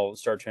 and then I'll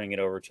start turning it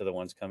over to the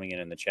ones coming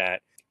in the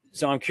chat.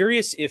 So I'm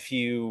curious if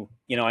you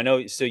I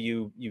know, so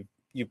you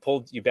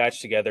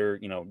batched together,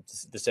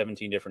 the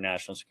 17 different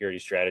national security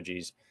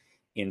strategies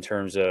in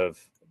terms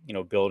of,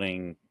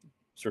 building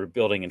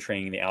and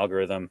training the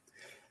algorithm.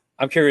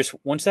 I'm curious,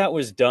 once that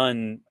was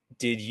done,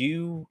 did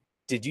you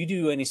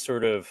do any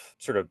sort of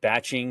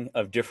batching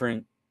of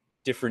different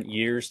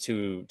years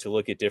to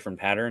look at different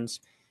patterns?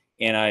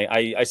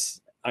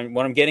 And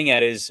what I'm getting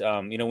at is,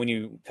 when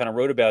you kind of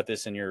wrote about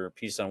this in your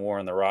piece on War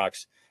on the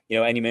Rocks,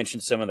 and you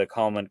mentioned some of the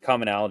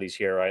commonalities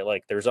here, right?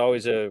 Like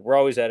we're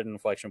always at an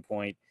inflection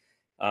point.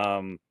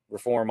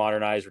 Reform,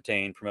 modernize,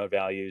 retain, promote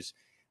values.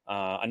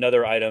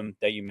 Another item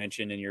that you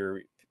mentioned in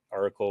your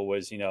article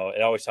was,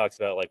 it always talks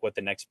about like what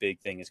the next big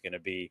thing is going to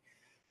be.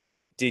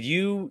 Did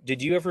you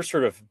ever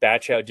sort of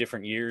batch out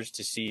different years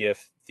to see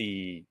if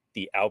the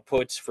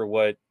outputs for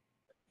what,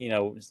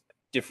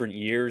 different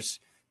years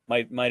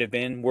might have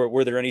been?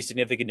 Were there any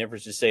significant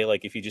differences, say,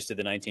 like if you just did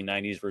the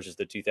 1990s versus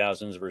the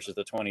 2000s versus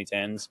the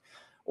 2010s,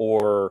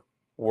 or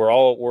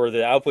were the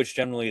outputs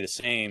generally the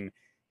same?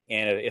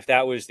 And if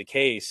that was the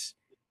case,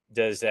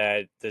 does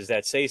that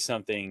say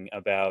something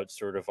about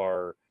sort of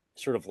our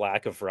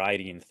lack of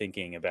variety in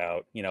thinking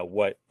about,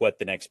 what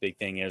the next big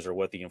thing is or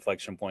what the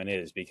inflection point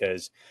is?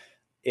 Because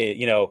since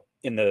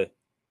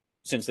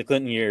the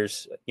Clinton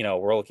years,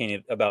 we're looking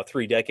at about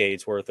 3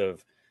 decades worth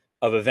of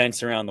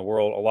events around the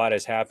world. A lot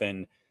has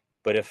happened,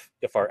 but if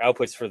our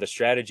outputs for the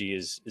strategy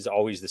is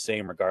always the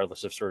same,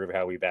 regardless of sort of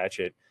how we batch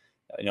it,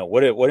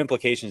 what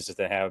implications does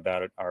that have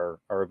about our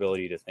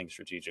ability to think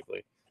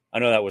strategically? I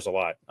know that was a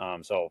lot,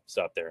 so I'll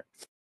stop there.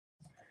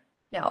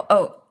 No.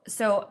 Oh,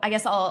 so I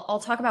guess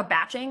I'll talk about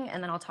batching,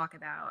 and then I'll talk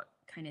about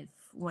kind of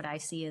what I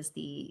see as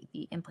the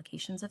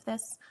implications of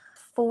this.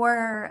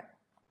 For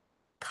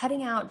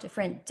cutting out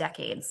different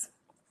decades,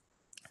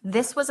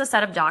 this was a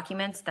set of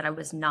documents that I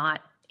was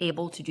not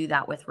able to do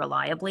that with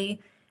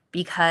reliably,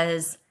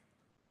 because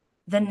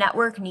the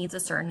network needs a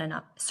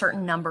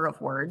certain number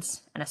of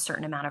words and a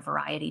certain amount of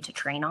variety to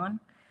train on.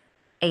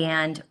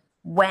 And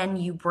when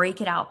you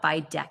break it out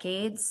by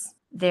decades,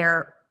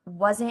 there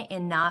wasn't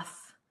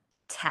enough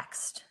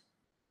text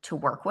to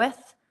work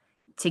with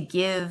to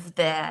give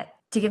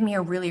me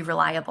a really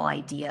reliable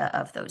idea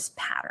of those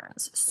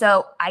patterns.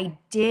 So I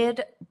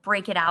did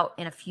break it out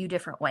in a few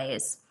different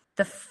ways.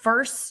 The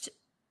first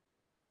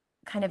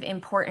kind of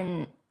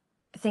important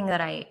thing that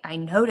I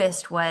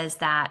noticed was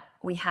that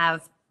we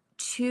have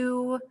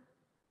 2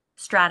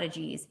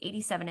 strategies,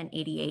 87 and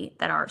 88,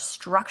 that are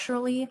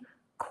structurally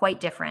quite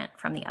different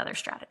from the other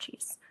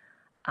strategies.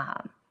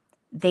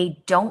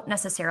 They don't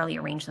necessarily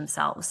arrange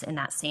themselves in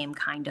that same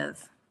kind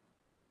of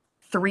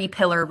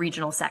 3-pillar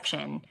regional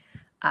section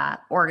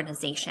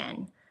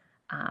organization.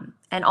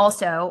 And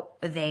also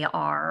they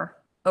are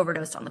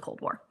overdosed on the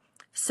Cold War.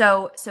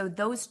 So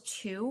those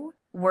 2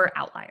 were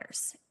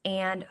outliers.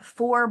 And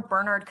for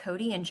Bernard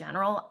Cody in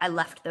general, I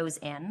left those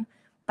in,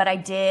 but I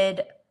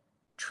did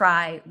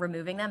try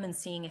removing them and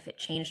seeing if it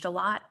changed a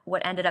lot.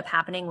 What ended up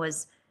happening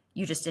was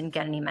you just didn't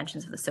get any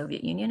mentions of the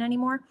Soviet Union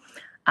anymore.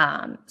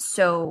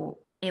 So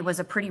it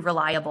was a pretty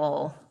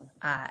reliable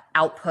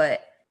output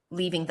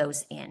leaving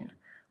those in.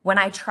 When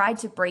I tried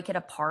to break it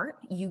apart,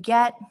 you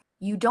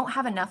don't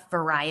have enough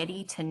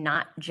variety to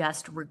not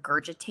just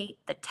regurgitate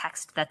the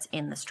text that's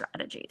in the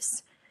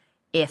strategies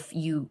if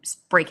you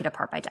break it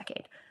apart by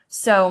decade.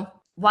 So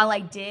while I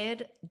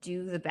did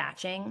do the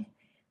batching,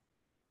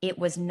 it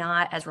was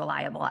not as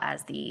reliable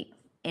as the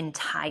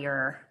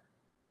entire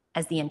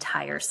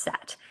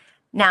set.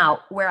 Now,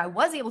 where I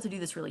was able to do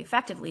this really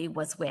effectively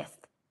was with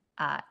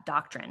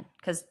doctrine,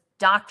 because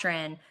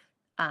doctrine,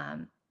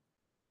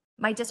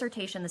 my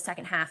dissertation, the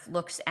second half,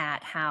 looks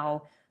at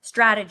how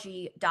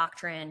strategy,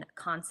 doctrine,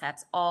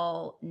 concepts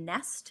all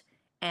nest,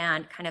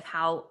 and kind of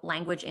how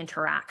language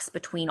interacts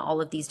between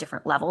all of these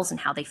different levels and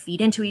how they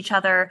feed into each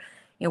other,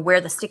 where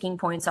the sticking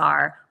points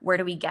are, where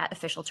do we get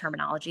official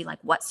terminology, like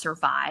what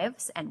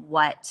survives and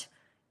what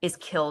is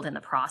killed in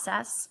the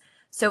process.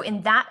 So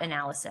in that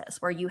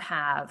analysis, where you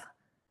have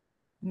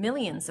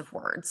millions of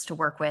words to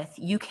work with,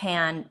 you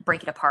can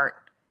break it apart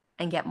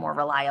and get more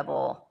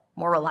reliable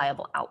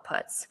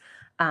outputs.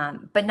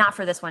 But not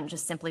for this one,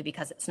 just simply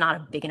because it's not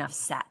a big enough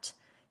set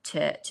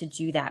to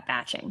do that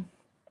batching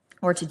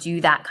or to do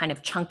that kind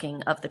of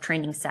chunking of the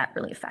training set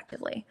really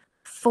effectively.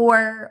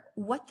 For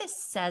what this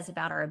says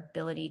about our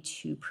ability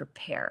to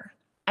prepare,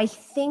 I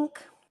think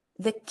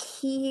the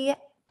key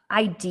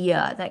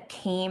idea that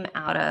came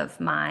out of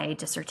my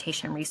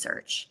dissertation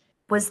research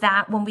was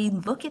that when we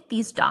look at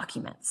these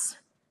documents,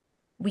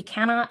 we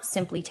cannot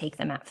simply take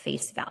them at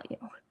face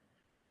value,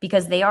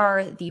 because they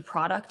are the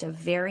product of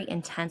very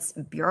intense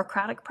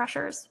bureaucratic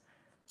pressures,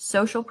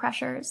 social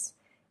pressures,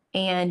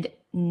 and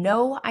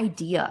no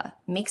idea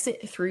makes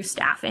it through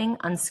staffing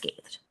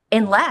unscathed,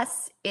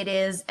 unless it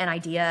is an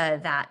idea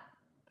that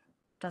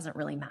doesn't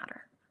really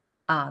matter.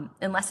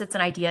 Unless it's an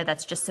idea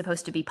that's just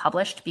supposed to be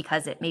published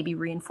because it maybe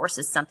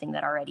reinforces something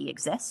that already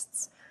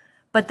exists.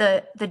 But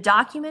the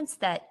documents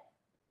that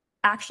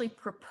actually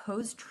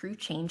propose true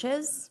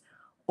changes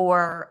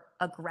or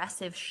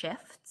aggressive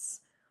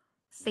shifts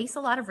face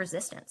a lot of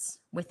resistance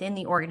within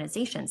the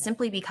organization,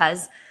 simply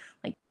because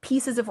like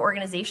pieces of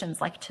organizations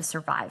like to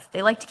survive.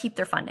 They like to keep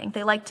their funding.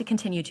 They like to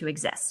continue to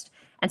exist.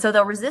 And so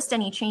they'll resist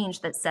any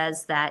change that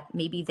says that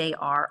maybe they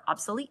are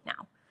obsolete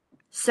now.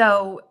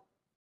 So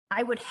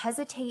I would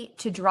hesitate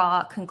to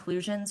draw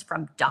conclusions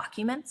from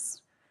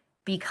documents,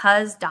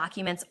 because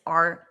documents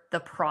are the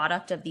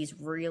product of these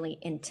really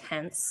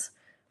intense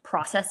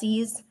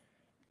processes,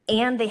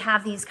 and they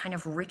have these kind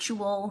of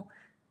ritual,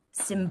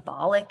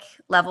 symbolic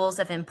levels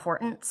of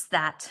importance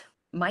that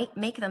might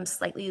make them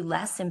slightly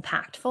less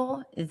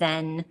impactful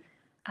than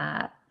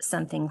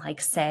something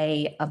like,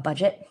 say, a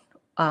budget,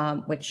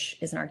 which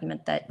is an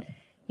argument that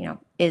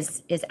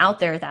is out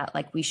there, that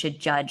like we should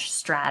judge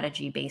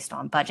strategy based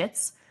on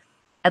budgets,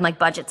 and like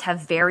budgets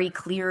have very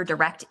clear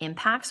direct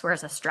impacts,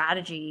 whereas a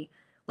strategy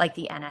like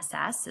the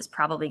NSS is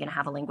probably going to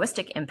have a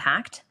linguistic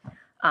impact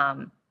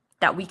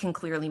that we can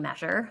clearly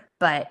measure,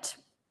 but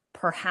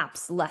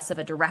perhaps less of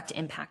a direct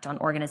impact on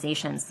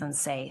organizations than,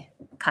 say,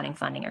 cutting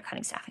funding or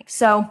cutting staffing.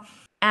 So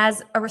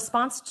as a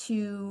response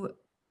to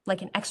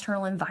like an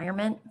external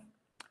environment,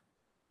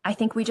 I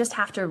think we just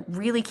have to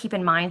really keep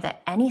in mind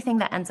that anything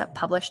that ends up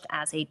published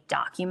as a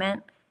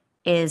document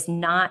is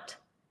not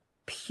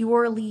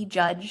purely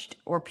judged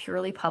or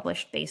purely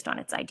published based on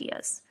its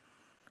ideas.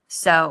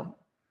 So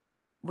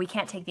we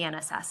can't take the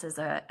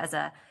NSS as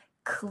a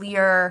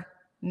clear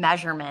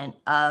measurement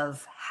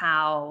of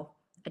how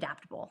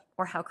adaptable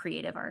or how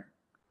creative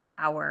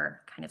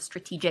our kind of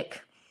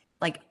strategic,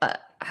 like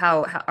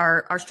how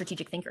our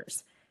strategic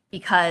thinkers,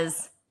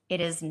 because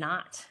it is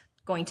not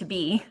going to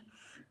be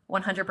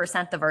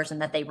 100% the version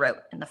that they wrote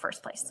in the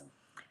first place.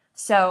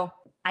 So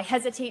I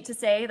hesitate to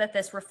say that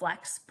this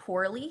reflects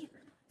poorly,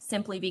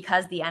 simply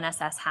because the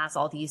NSS has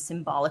all these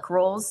symbolic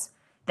roles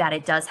that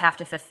it does have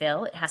to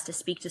fulfill. It has to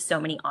speak to so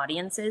many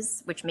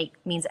audiences, which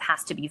means it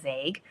has to be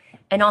vague.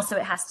 And also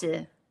it has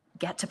to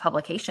get to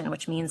publication,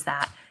 which means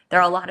that there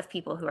are a lot of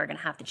people who are going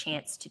to have the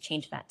chance to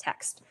change that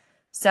text.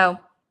 So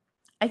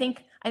I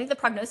think the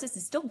prognosis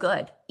is still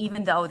good,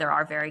 even though there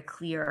are very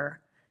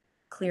clear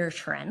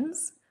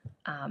trends.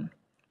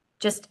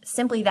 Just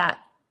simply that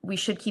we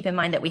should keep in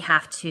mind that we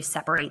have to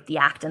separate the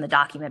act and the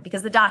document,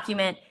 because the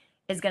document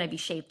is going to be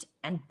shaped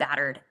and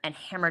battered and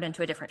hammered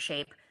into a different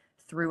shape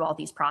through all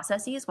these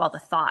processes, while the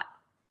thought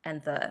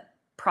and the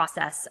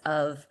process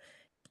of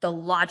the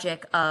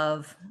logic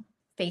of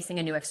facing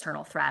a new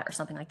external threat or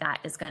something like that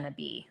is going to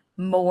be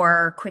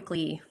more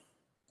quickly.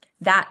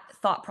 That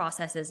thought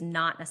process is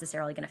not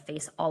necessarily going to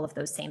face all of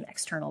those same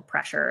external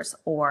pressures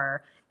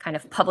or kind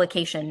of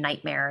publication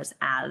nightmares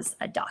as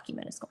a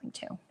document is going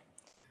to.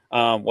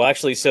 Well,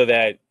 actually, so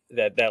that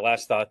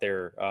last thought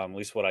there, at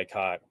least what I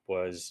caught,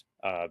 was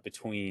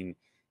between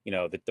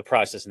the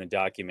process in the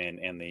document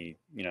and the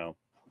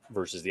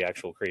versus the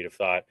actual creative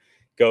thought,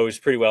 goes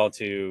pretty well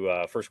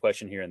to first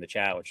question here in the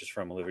chat, which is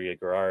from Olivia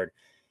Gerard,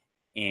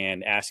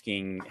 and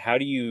asking, how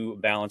do you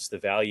balance the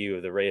value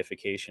of the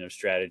reification of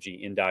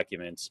strategy in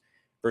documents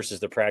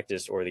versus the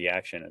practice or the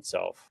action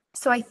itself?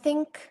 So I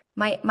think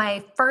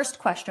my first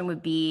question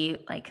would be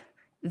like,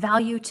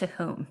 value to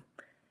whom?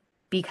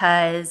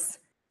 Because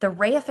the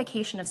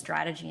reification of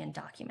strategy in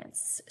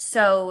documents,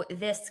 so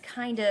this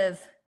kind of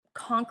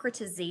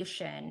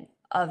concretization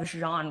of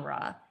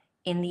genre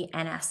in the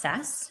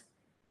NSS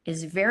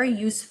is very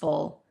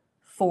useful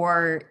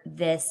for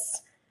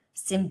this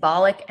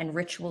symbolic and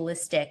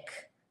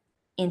ritualistic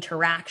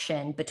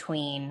interaction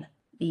between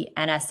the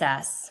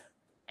NSS,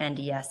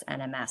 NDS,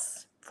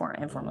 NMS,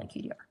 and formerly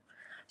QDR.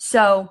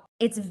 So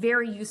it's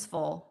very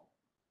useful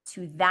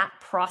to that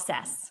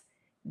process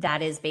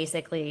that is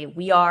basically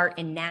we are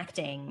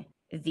enacting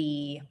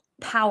the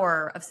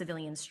power of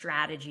civilian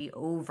strategy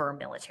over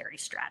military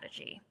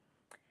strategy.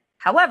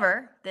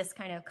 However, this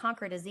kind of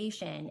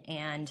concretization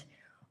and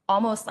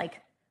almost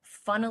like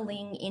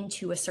funneling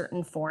into a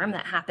certain form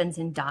that happens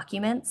in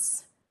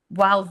documents,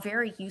 while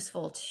very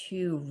useful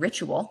to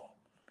ritual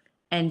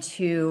and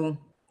to,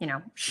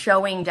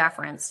 showing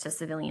deference to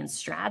civilian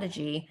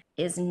strategy,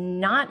 is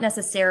not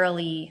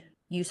necessarily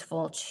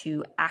useful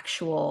to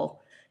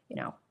actual,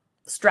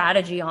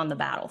 strategy on the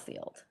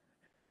battlefield.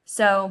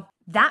 So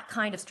that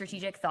kind of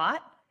strategic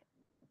thought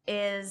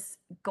is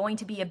going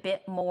to be a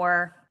bit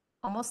more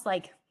almost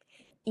like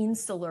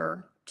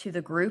insular to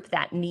the group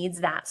that needs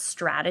that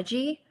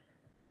strategy.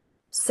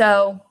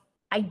 So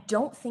I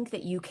don't think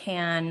that you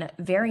can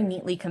very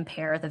neatly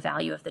compare the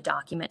value of the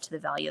document to the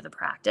value of the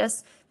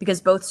practice,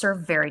 because both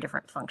serve very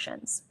different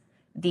functions.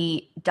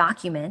 The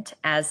document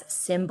as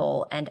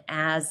symbol and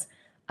as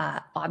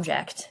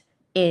object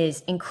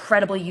is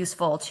incredibly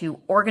useful to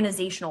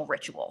organizational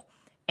ritual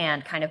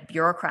and kind of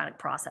bureaucratic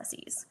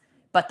processes.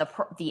 But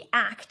the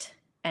act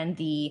and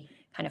the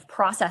kind of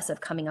process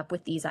of coming up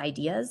with these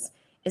ideas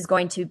is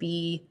going to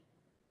be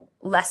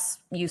less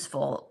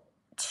useful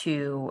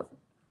to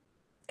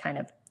kind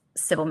of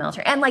civil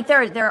military. And like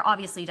there are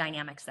obviously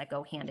dynamics that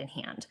go hand in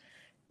hand,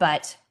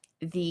 but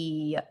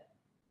the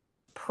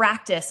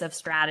practice of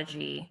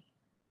strategy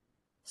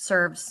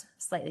serves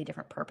slightly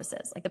different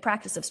purposes. Like the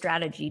practice of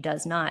strategy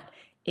does not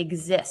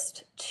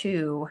exist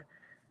to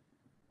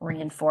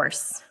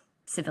reinforce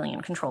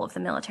civilian control of the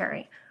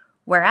military,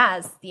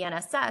 whereas the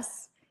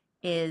NSS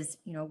is,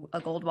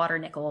 a Goldwater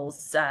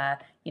Nichols,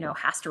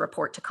 has to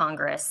report to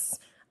Congress.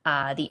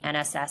 The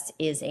NSS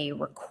is a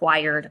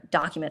required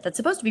document that's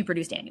supposed to be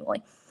produced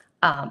annually,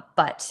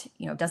 but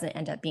doesn't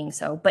end up being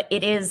so. But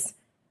it is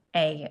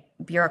a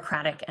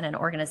bureaucratic and an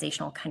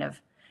organizational kind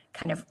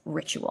of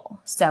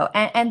ritual. So,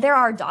 and there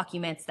are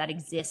documents that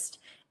exist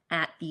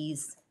at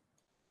these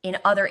in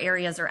other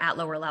areas or at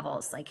lower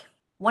levels. Like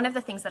one of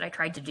the things that I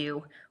tried to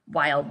do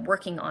while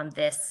working on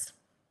this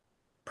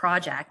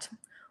project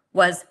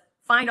was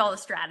find all the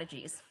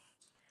strategies,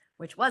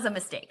 which was a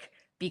mistake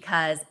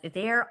because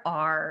there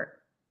are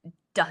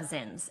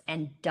dozens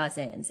and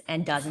dozens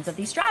and dozens of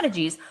these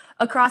strategies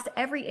across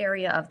every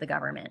area of the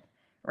government,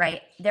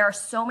 right? There are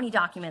so many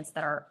documents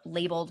that are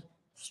labeled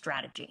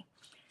strategy.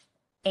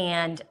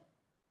 And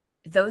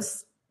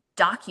those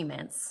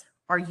documents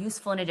are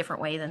useful in a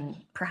different way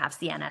than perhaps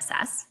the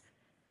NSS,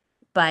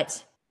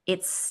 but they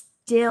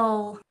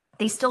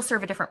still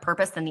serve a different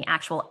purpose than the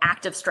actual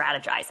act of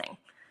strategizing.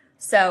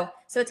 So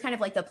it's kind of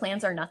like the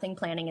plans are nothing,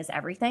 planning is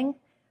everything,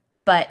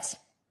 but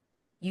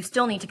you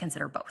still need to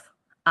consider both.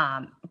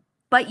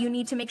 But you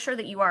need to make sure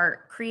that you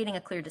are creating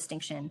a clear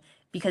distinction,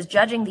 because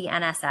judging the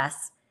NSS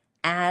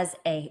as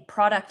a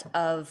product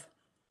of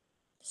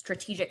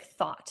strategic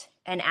thought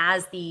and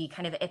as the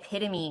kind of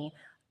epitome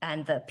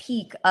and the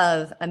peak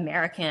of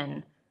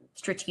American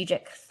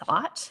strategic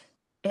thought,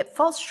 it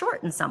falls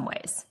short in some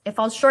ways. It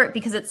falls short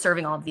because it's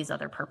serving all of these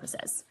other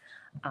purposes.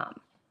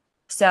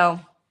 So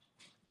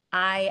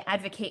I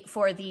advocate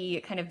for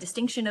the kind of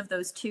distinction of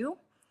those two,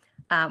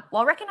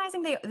 while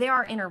recognizing they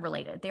are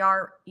interrelated. They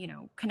are,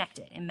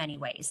 connected in many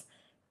ways.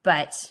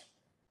 But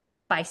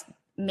by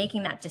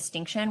making that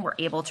distinction, we're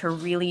able to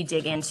really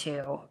dig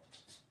into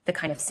the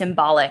kind of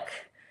symbolic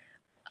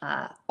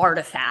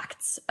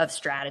artifacts of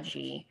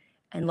strategy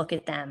and look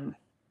at them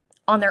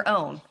on their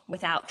own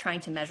without trying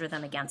to measure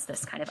them against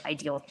this kind of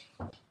ideal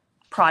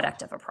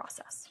product of a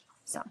process.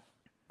 So.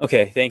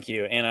 Okay, thank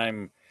you.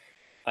 And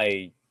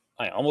I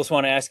almost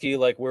want to ask you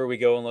like where we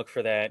go and look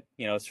for that,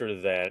 sort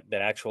of that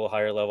actual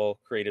higher level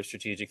creative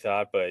strategic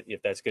thought. But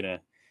if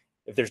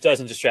there's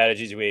dozens of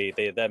strategies,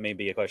 that may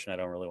be a question I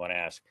don't really want to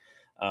ask.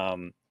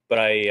 But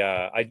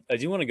I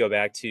do want to go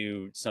back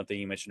to something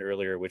you mentioned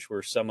earlier, which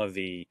were some of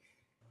the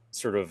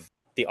sort of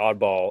the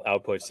oddball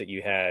outputs that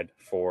you had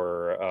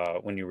for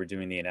when you were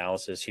doing the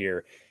analysis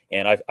here.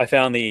 And I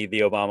found the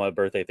Obama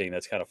birthday thing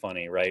that's kind of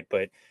funny, right?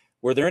 But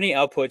were there any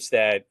outputs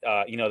that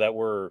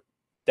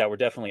that were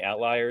definitely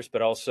outliers,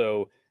 but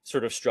also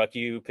sort of struck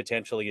you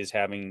potentially as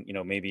having,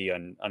 maybe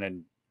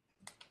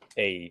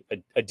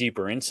a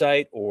deeper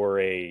insight or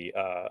a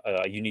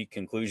unique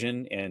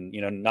conclusion, and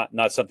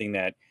not something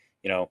that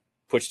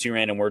puts two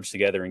random words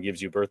together and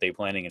gives you birthday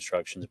planning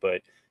instructions,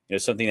 but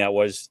something that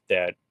was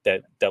that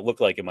looked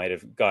like it might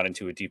have gone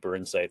into a deeper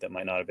insight that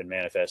might not have been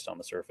manifest on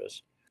the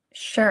surface.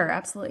 Sure,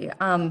 absolutely.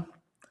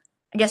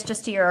 I guess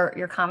just to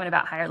your comment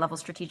about higher level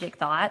strategic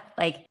thought,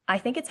 like I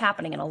think it's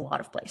happening in a lot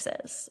of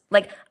places.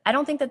 Like I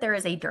don't think that there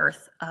is a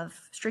dearth of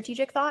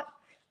strategic thought.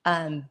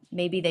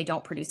 Maybe they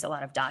don't produce a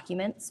lot of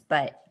documents,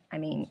 but I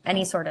mean,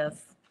 any sort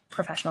of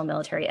professional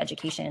military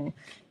education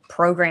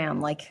program,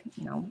 like,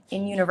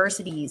 in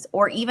universities,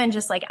 or even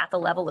just like at the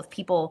level of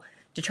people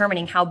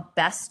determining how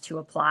best to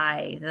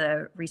apply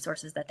the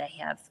resources that they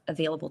have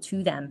available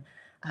to them,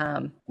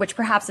 which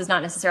perhaps is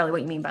not necessarily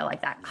what you mean by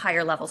like that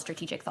higher level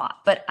strategic thought.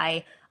 But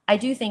I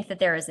do think that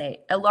there is a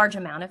large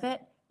amount of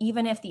it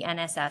even if the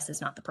NSS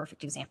is not the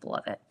perfect example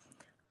of it.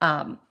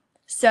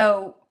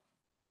 So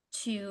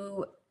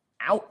to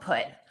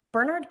output,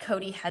 Bernard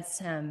Cody had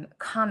some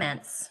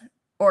comments,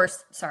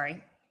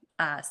 some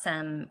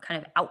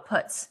kind of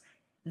outputs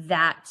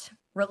that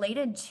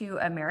related to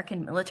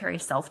American military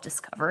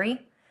self-discovery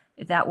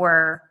that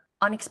were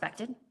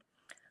unexpected.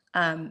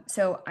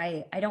 So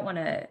I don't want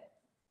to,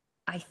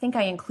 I think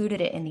I included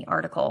it in the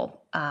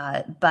article,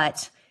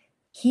 but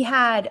he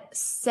had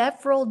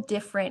several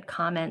different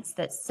comments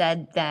that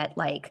said that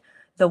like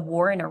the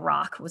war in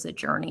Iraq was a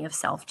journey of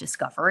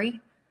self-discovery.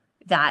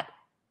 That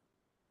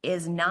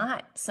is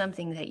not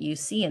something that you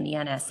see in the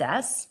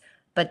NSS,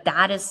 but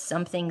that is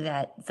something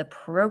that the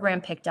program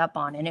picked up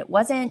on. And it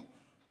wasn't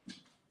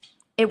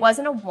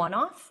a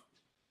one-off,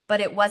 but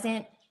it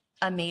wasn't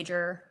a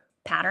major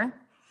pattern.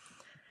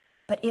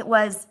 But it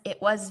was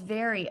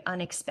very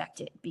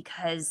unexpected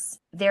because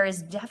there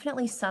is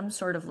definitely some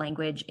sort of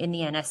language in the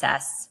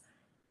NSS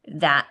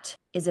that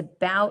is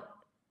about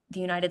the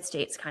United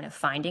States kind of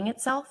finding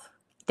itself.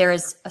 There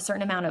is a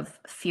certain amount of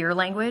fear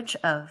language,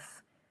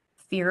 of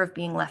fear of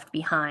being left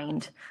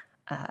behind,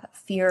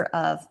 fear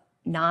of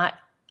not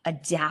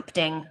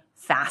adapting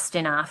fast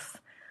enough.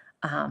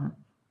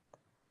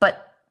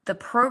 But the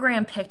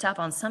program picked up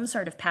on some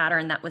sort of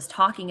pattern that was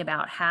talking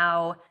about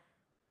how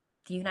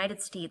the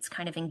United States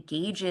kind of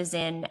engages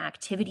in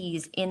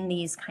activities in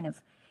these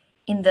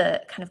in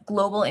the kind of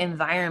global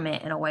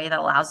environment in a way that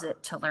allows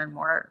it to learn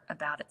more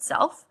about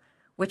itself,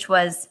 which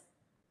was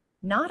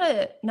not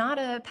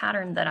a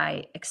pattern that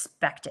I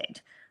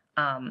expected.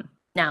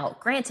 Now,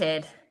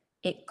 granted,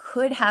 it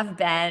could have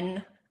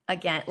been,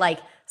 again, like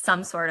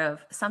some sort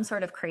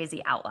of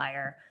crazy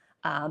outlier.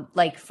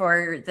 Like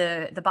for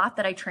the bot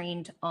that I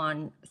trained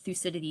on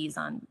Thucydides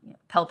on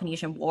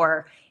Peloponnesian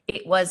War,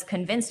 it was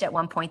convinced at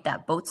one point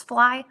that boats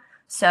fly.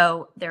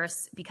 So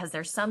because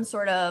there's some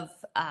sort of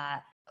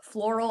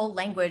floral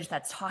language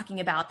that's talking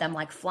about them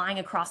like flying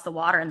across the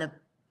water,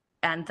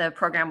 and the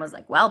program was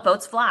like, well,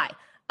 boats fly.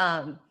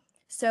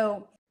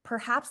 So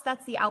perhaps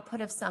that's the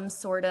output of some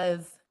sort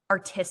of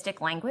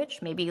artistic language,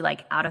 maybe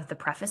like out of the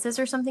prefaces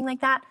or something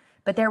like that.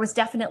 But there was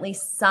definitely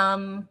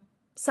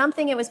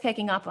something it was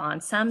picking up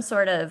on, some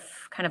sort of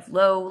kind of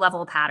low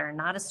level pattern,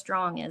 not as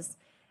strong as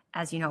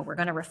we're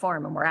going to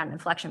reform and we're at an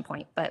inflection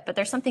point. But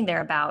there's something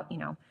there about,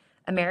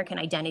 American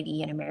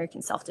identity and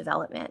American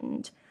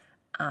self-development.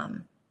 And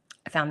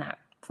I found that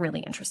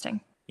really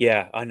interesting.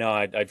 Yeah, I know.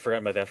 I'd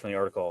forgotten about that from the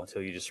article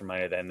until you just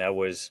reminded that. And that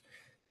was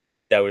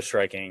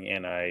striking.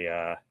 And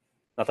I,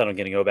 not that I'm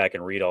going to go back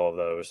and read all of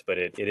those, but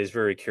it is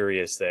very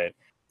curious that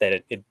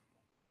it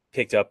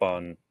picked up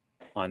on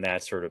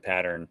that sort of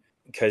pattern,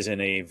 because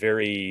in a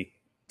very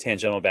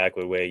tangential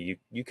backward way,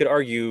 you could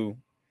argue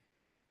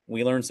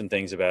we learned some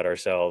things about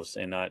ourselves,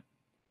 and not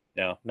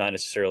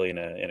necessarily in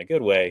a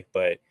good way,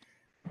 but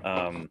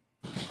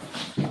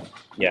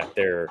yeah,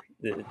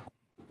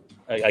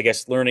 I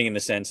guess learning in the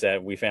sense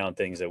that we found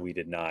things that we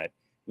did not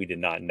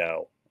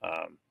know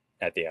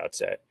at the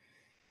outset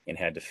and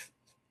had to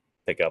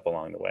pick up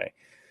along the way.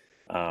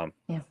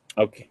 Yeah.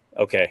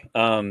 Okay.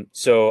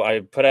 So I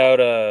put out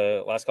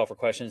a last call for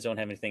questions. Don't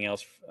have anything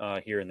else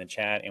here in the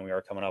chat, and we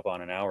are coming up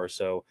on an hour.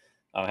 So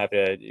I'm happy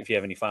to, if you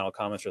have any final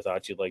comments or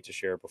thoughts you'd like to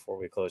share before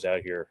we close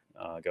out here,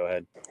 go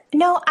ahead.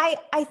 No,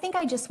 I think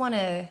I just want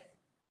to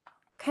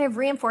kind of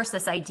reinforce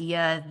this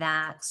idea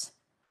that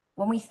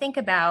when we think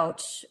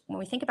about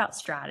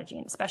strategy,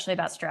 and especially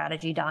about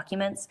strategy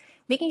documents,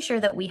 making sure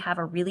that we have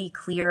a really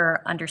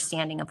clear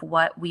understanding of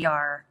what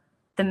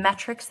the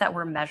metrics that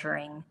we're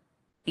measuring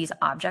these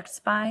objects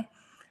by,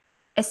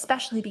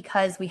 especially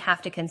because we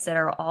have to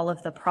consider all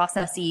of the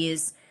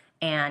processes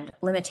and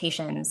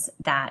limitations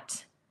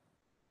that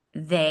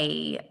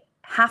they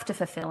have to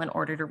fulfill in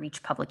order to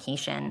reach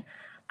publication.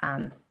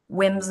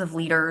 Whims of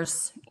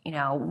leaders,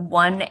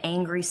 one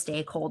angry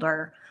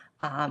stakeholder,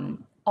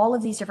 all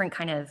of these different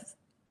kind of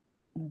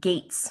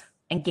gates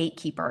and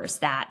gatekeepers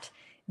that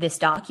this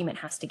document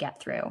has to get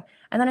through.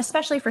 And then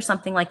especially for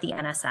something like the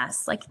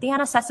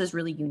NSS, is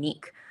really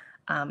unique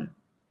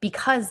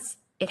because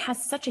it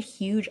has such a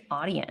huge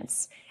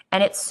audience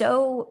and it's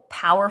so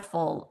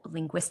powerful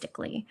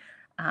linguistically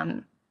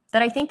that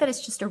I think that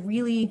it's just a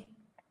really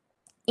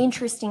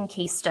interesting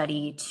case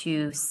study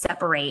to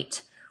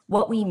separate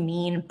what we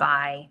mean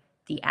by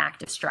the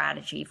act of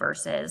strategy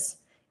versus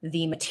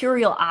the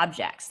material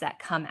objects that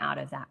come out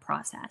of that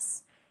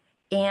process.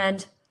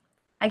 And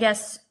I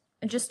guess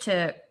just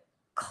to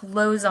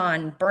close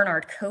on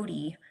Bernard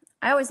Cody,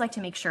 I always like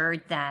to make sure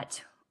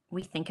that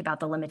we think about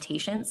the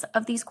limitations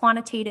of these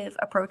quantitative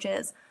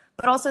approaches,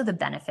 but also the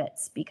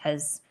benefits,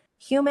 because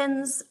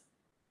humans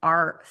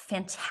are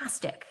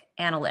fantastic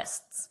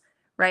analysts,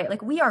 right?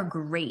 Like we are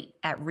great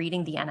at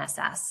reading the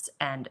NSS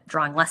and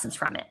drawing lessons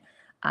from it,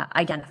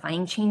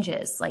 identifying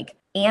changes, like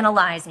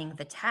analyzing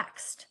the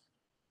text.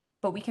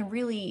 But we can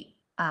really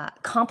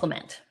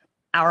complement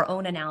our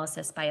own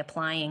analysis by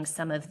applying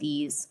some of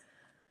these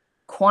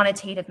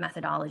quantitative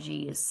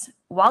methodologies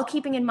while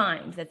keeping in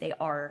mind that they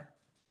are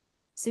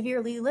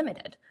severely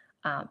limited.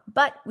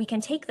 But we can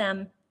take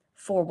them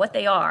for what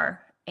they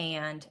are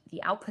and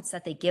the outputs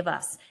that they give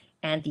us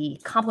and the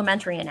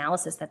complementary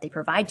analysis that they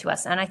provide to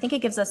us. And I think it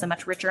gives us a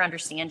much richer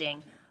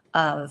understanding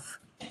of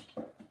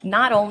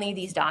not only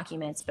these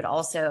documents, but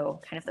also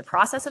kind of the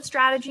process of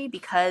strategy,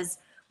 because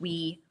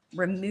we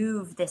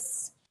remove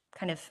this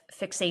kind of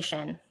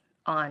fixation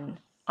on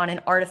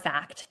an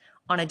artifact,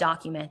 on a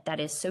document that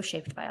is so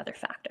shaped by other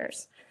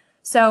factors.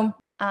 So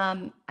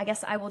I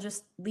guess I will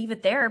just leave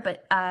it there,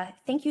 but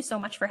thank you so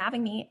much for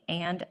having me,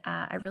 and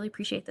I really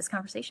appreciate this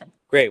conversation.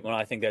 Great. Well,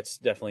 I think that's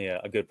definitely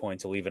a good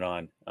point to leave it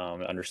on,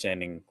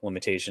 understanding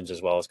limitations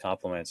as well as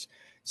complements.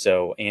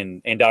 So,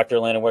 and Dr.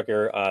 Elena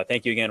Wicker,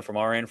 thank you again from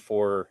our end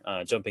for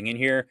jumping in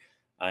here.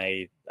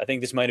 I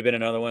think this might have been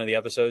another one of the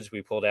episodes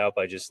we pulled out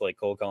by just like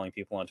cold calling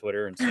people on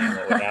Twitter and seeing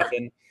what would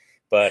happen.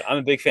 But I'm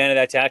a big fan of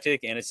that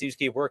tactic, and it seems to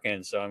keep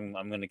working. So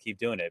I'm going to keep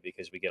doing it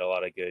because we get a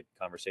lot of good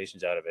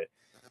conversations out of it.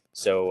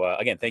 So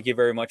again, thank you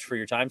very much for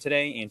your time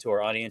today. And to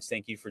our audience,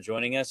 thank you for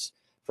joining us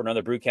for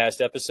another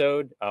Brewcast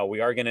episode. We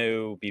are going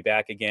to be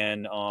back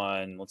again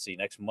on,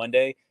 next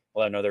Monday.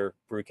 We'll have another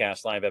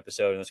Brewcast live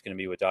episode, and it's going to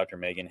be with Dr.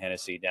 Megan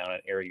Hennessy down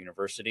at Air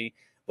University,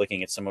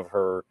 looking at some of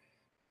her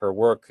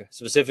work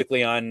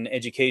specifically on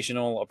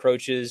educational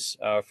approaches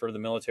for the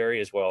military,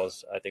 as well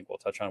as I think we'll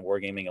touch on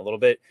wargaming a little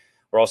bit.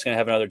 We're also going to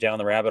have another Down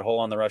the Rabbit Hole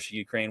on the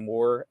Russia-Ukraine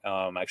war.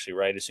 Actually,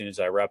 right as soon as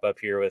I wrap up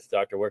here with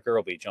Dr. Wicker,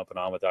 I'll be jumping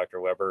on with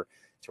Dr. Weber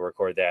to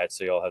record that.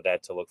 So you'll have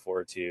that to look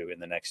forward to in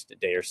the next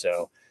day or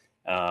so.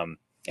 And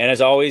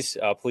as always,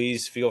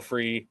 please feel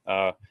free.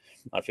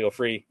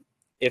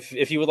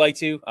 If you would like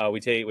to,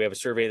 we have a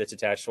survey that's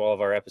attached to all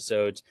of our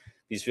episodes.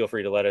 Please feel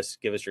free to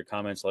give us your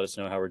comments, let us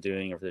know how we're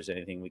doing, or if there's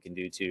anything we can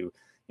do to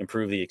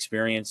improve the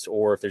experience,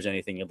 or if there's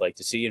anything you'd like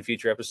to see in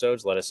future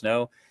episodes, let us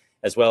know.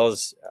 As well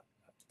as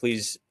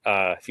please,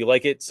 if you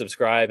like it,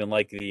 subscribe and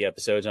like the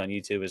episodes on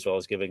YouTube, as well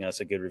as giving us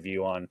a good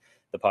review on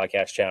the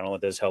podcast channel.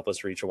 It does help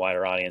us reach a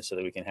wider audience so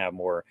that we can have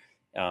more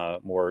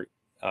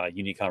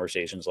unique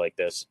conversations like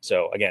this.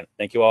 So again,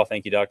 thank you all.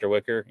 Thank you, Dr.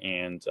 Wicker,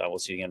 and we'll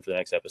see you again for the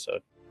next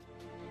episode.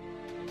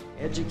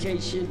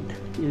 Education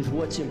is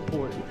what's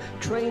important.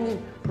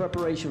 Training,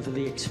 preparation for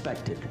the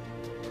expected.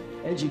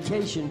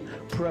 Education,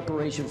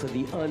 preparation for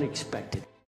the unexpected.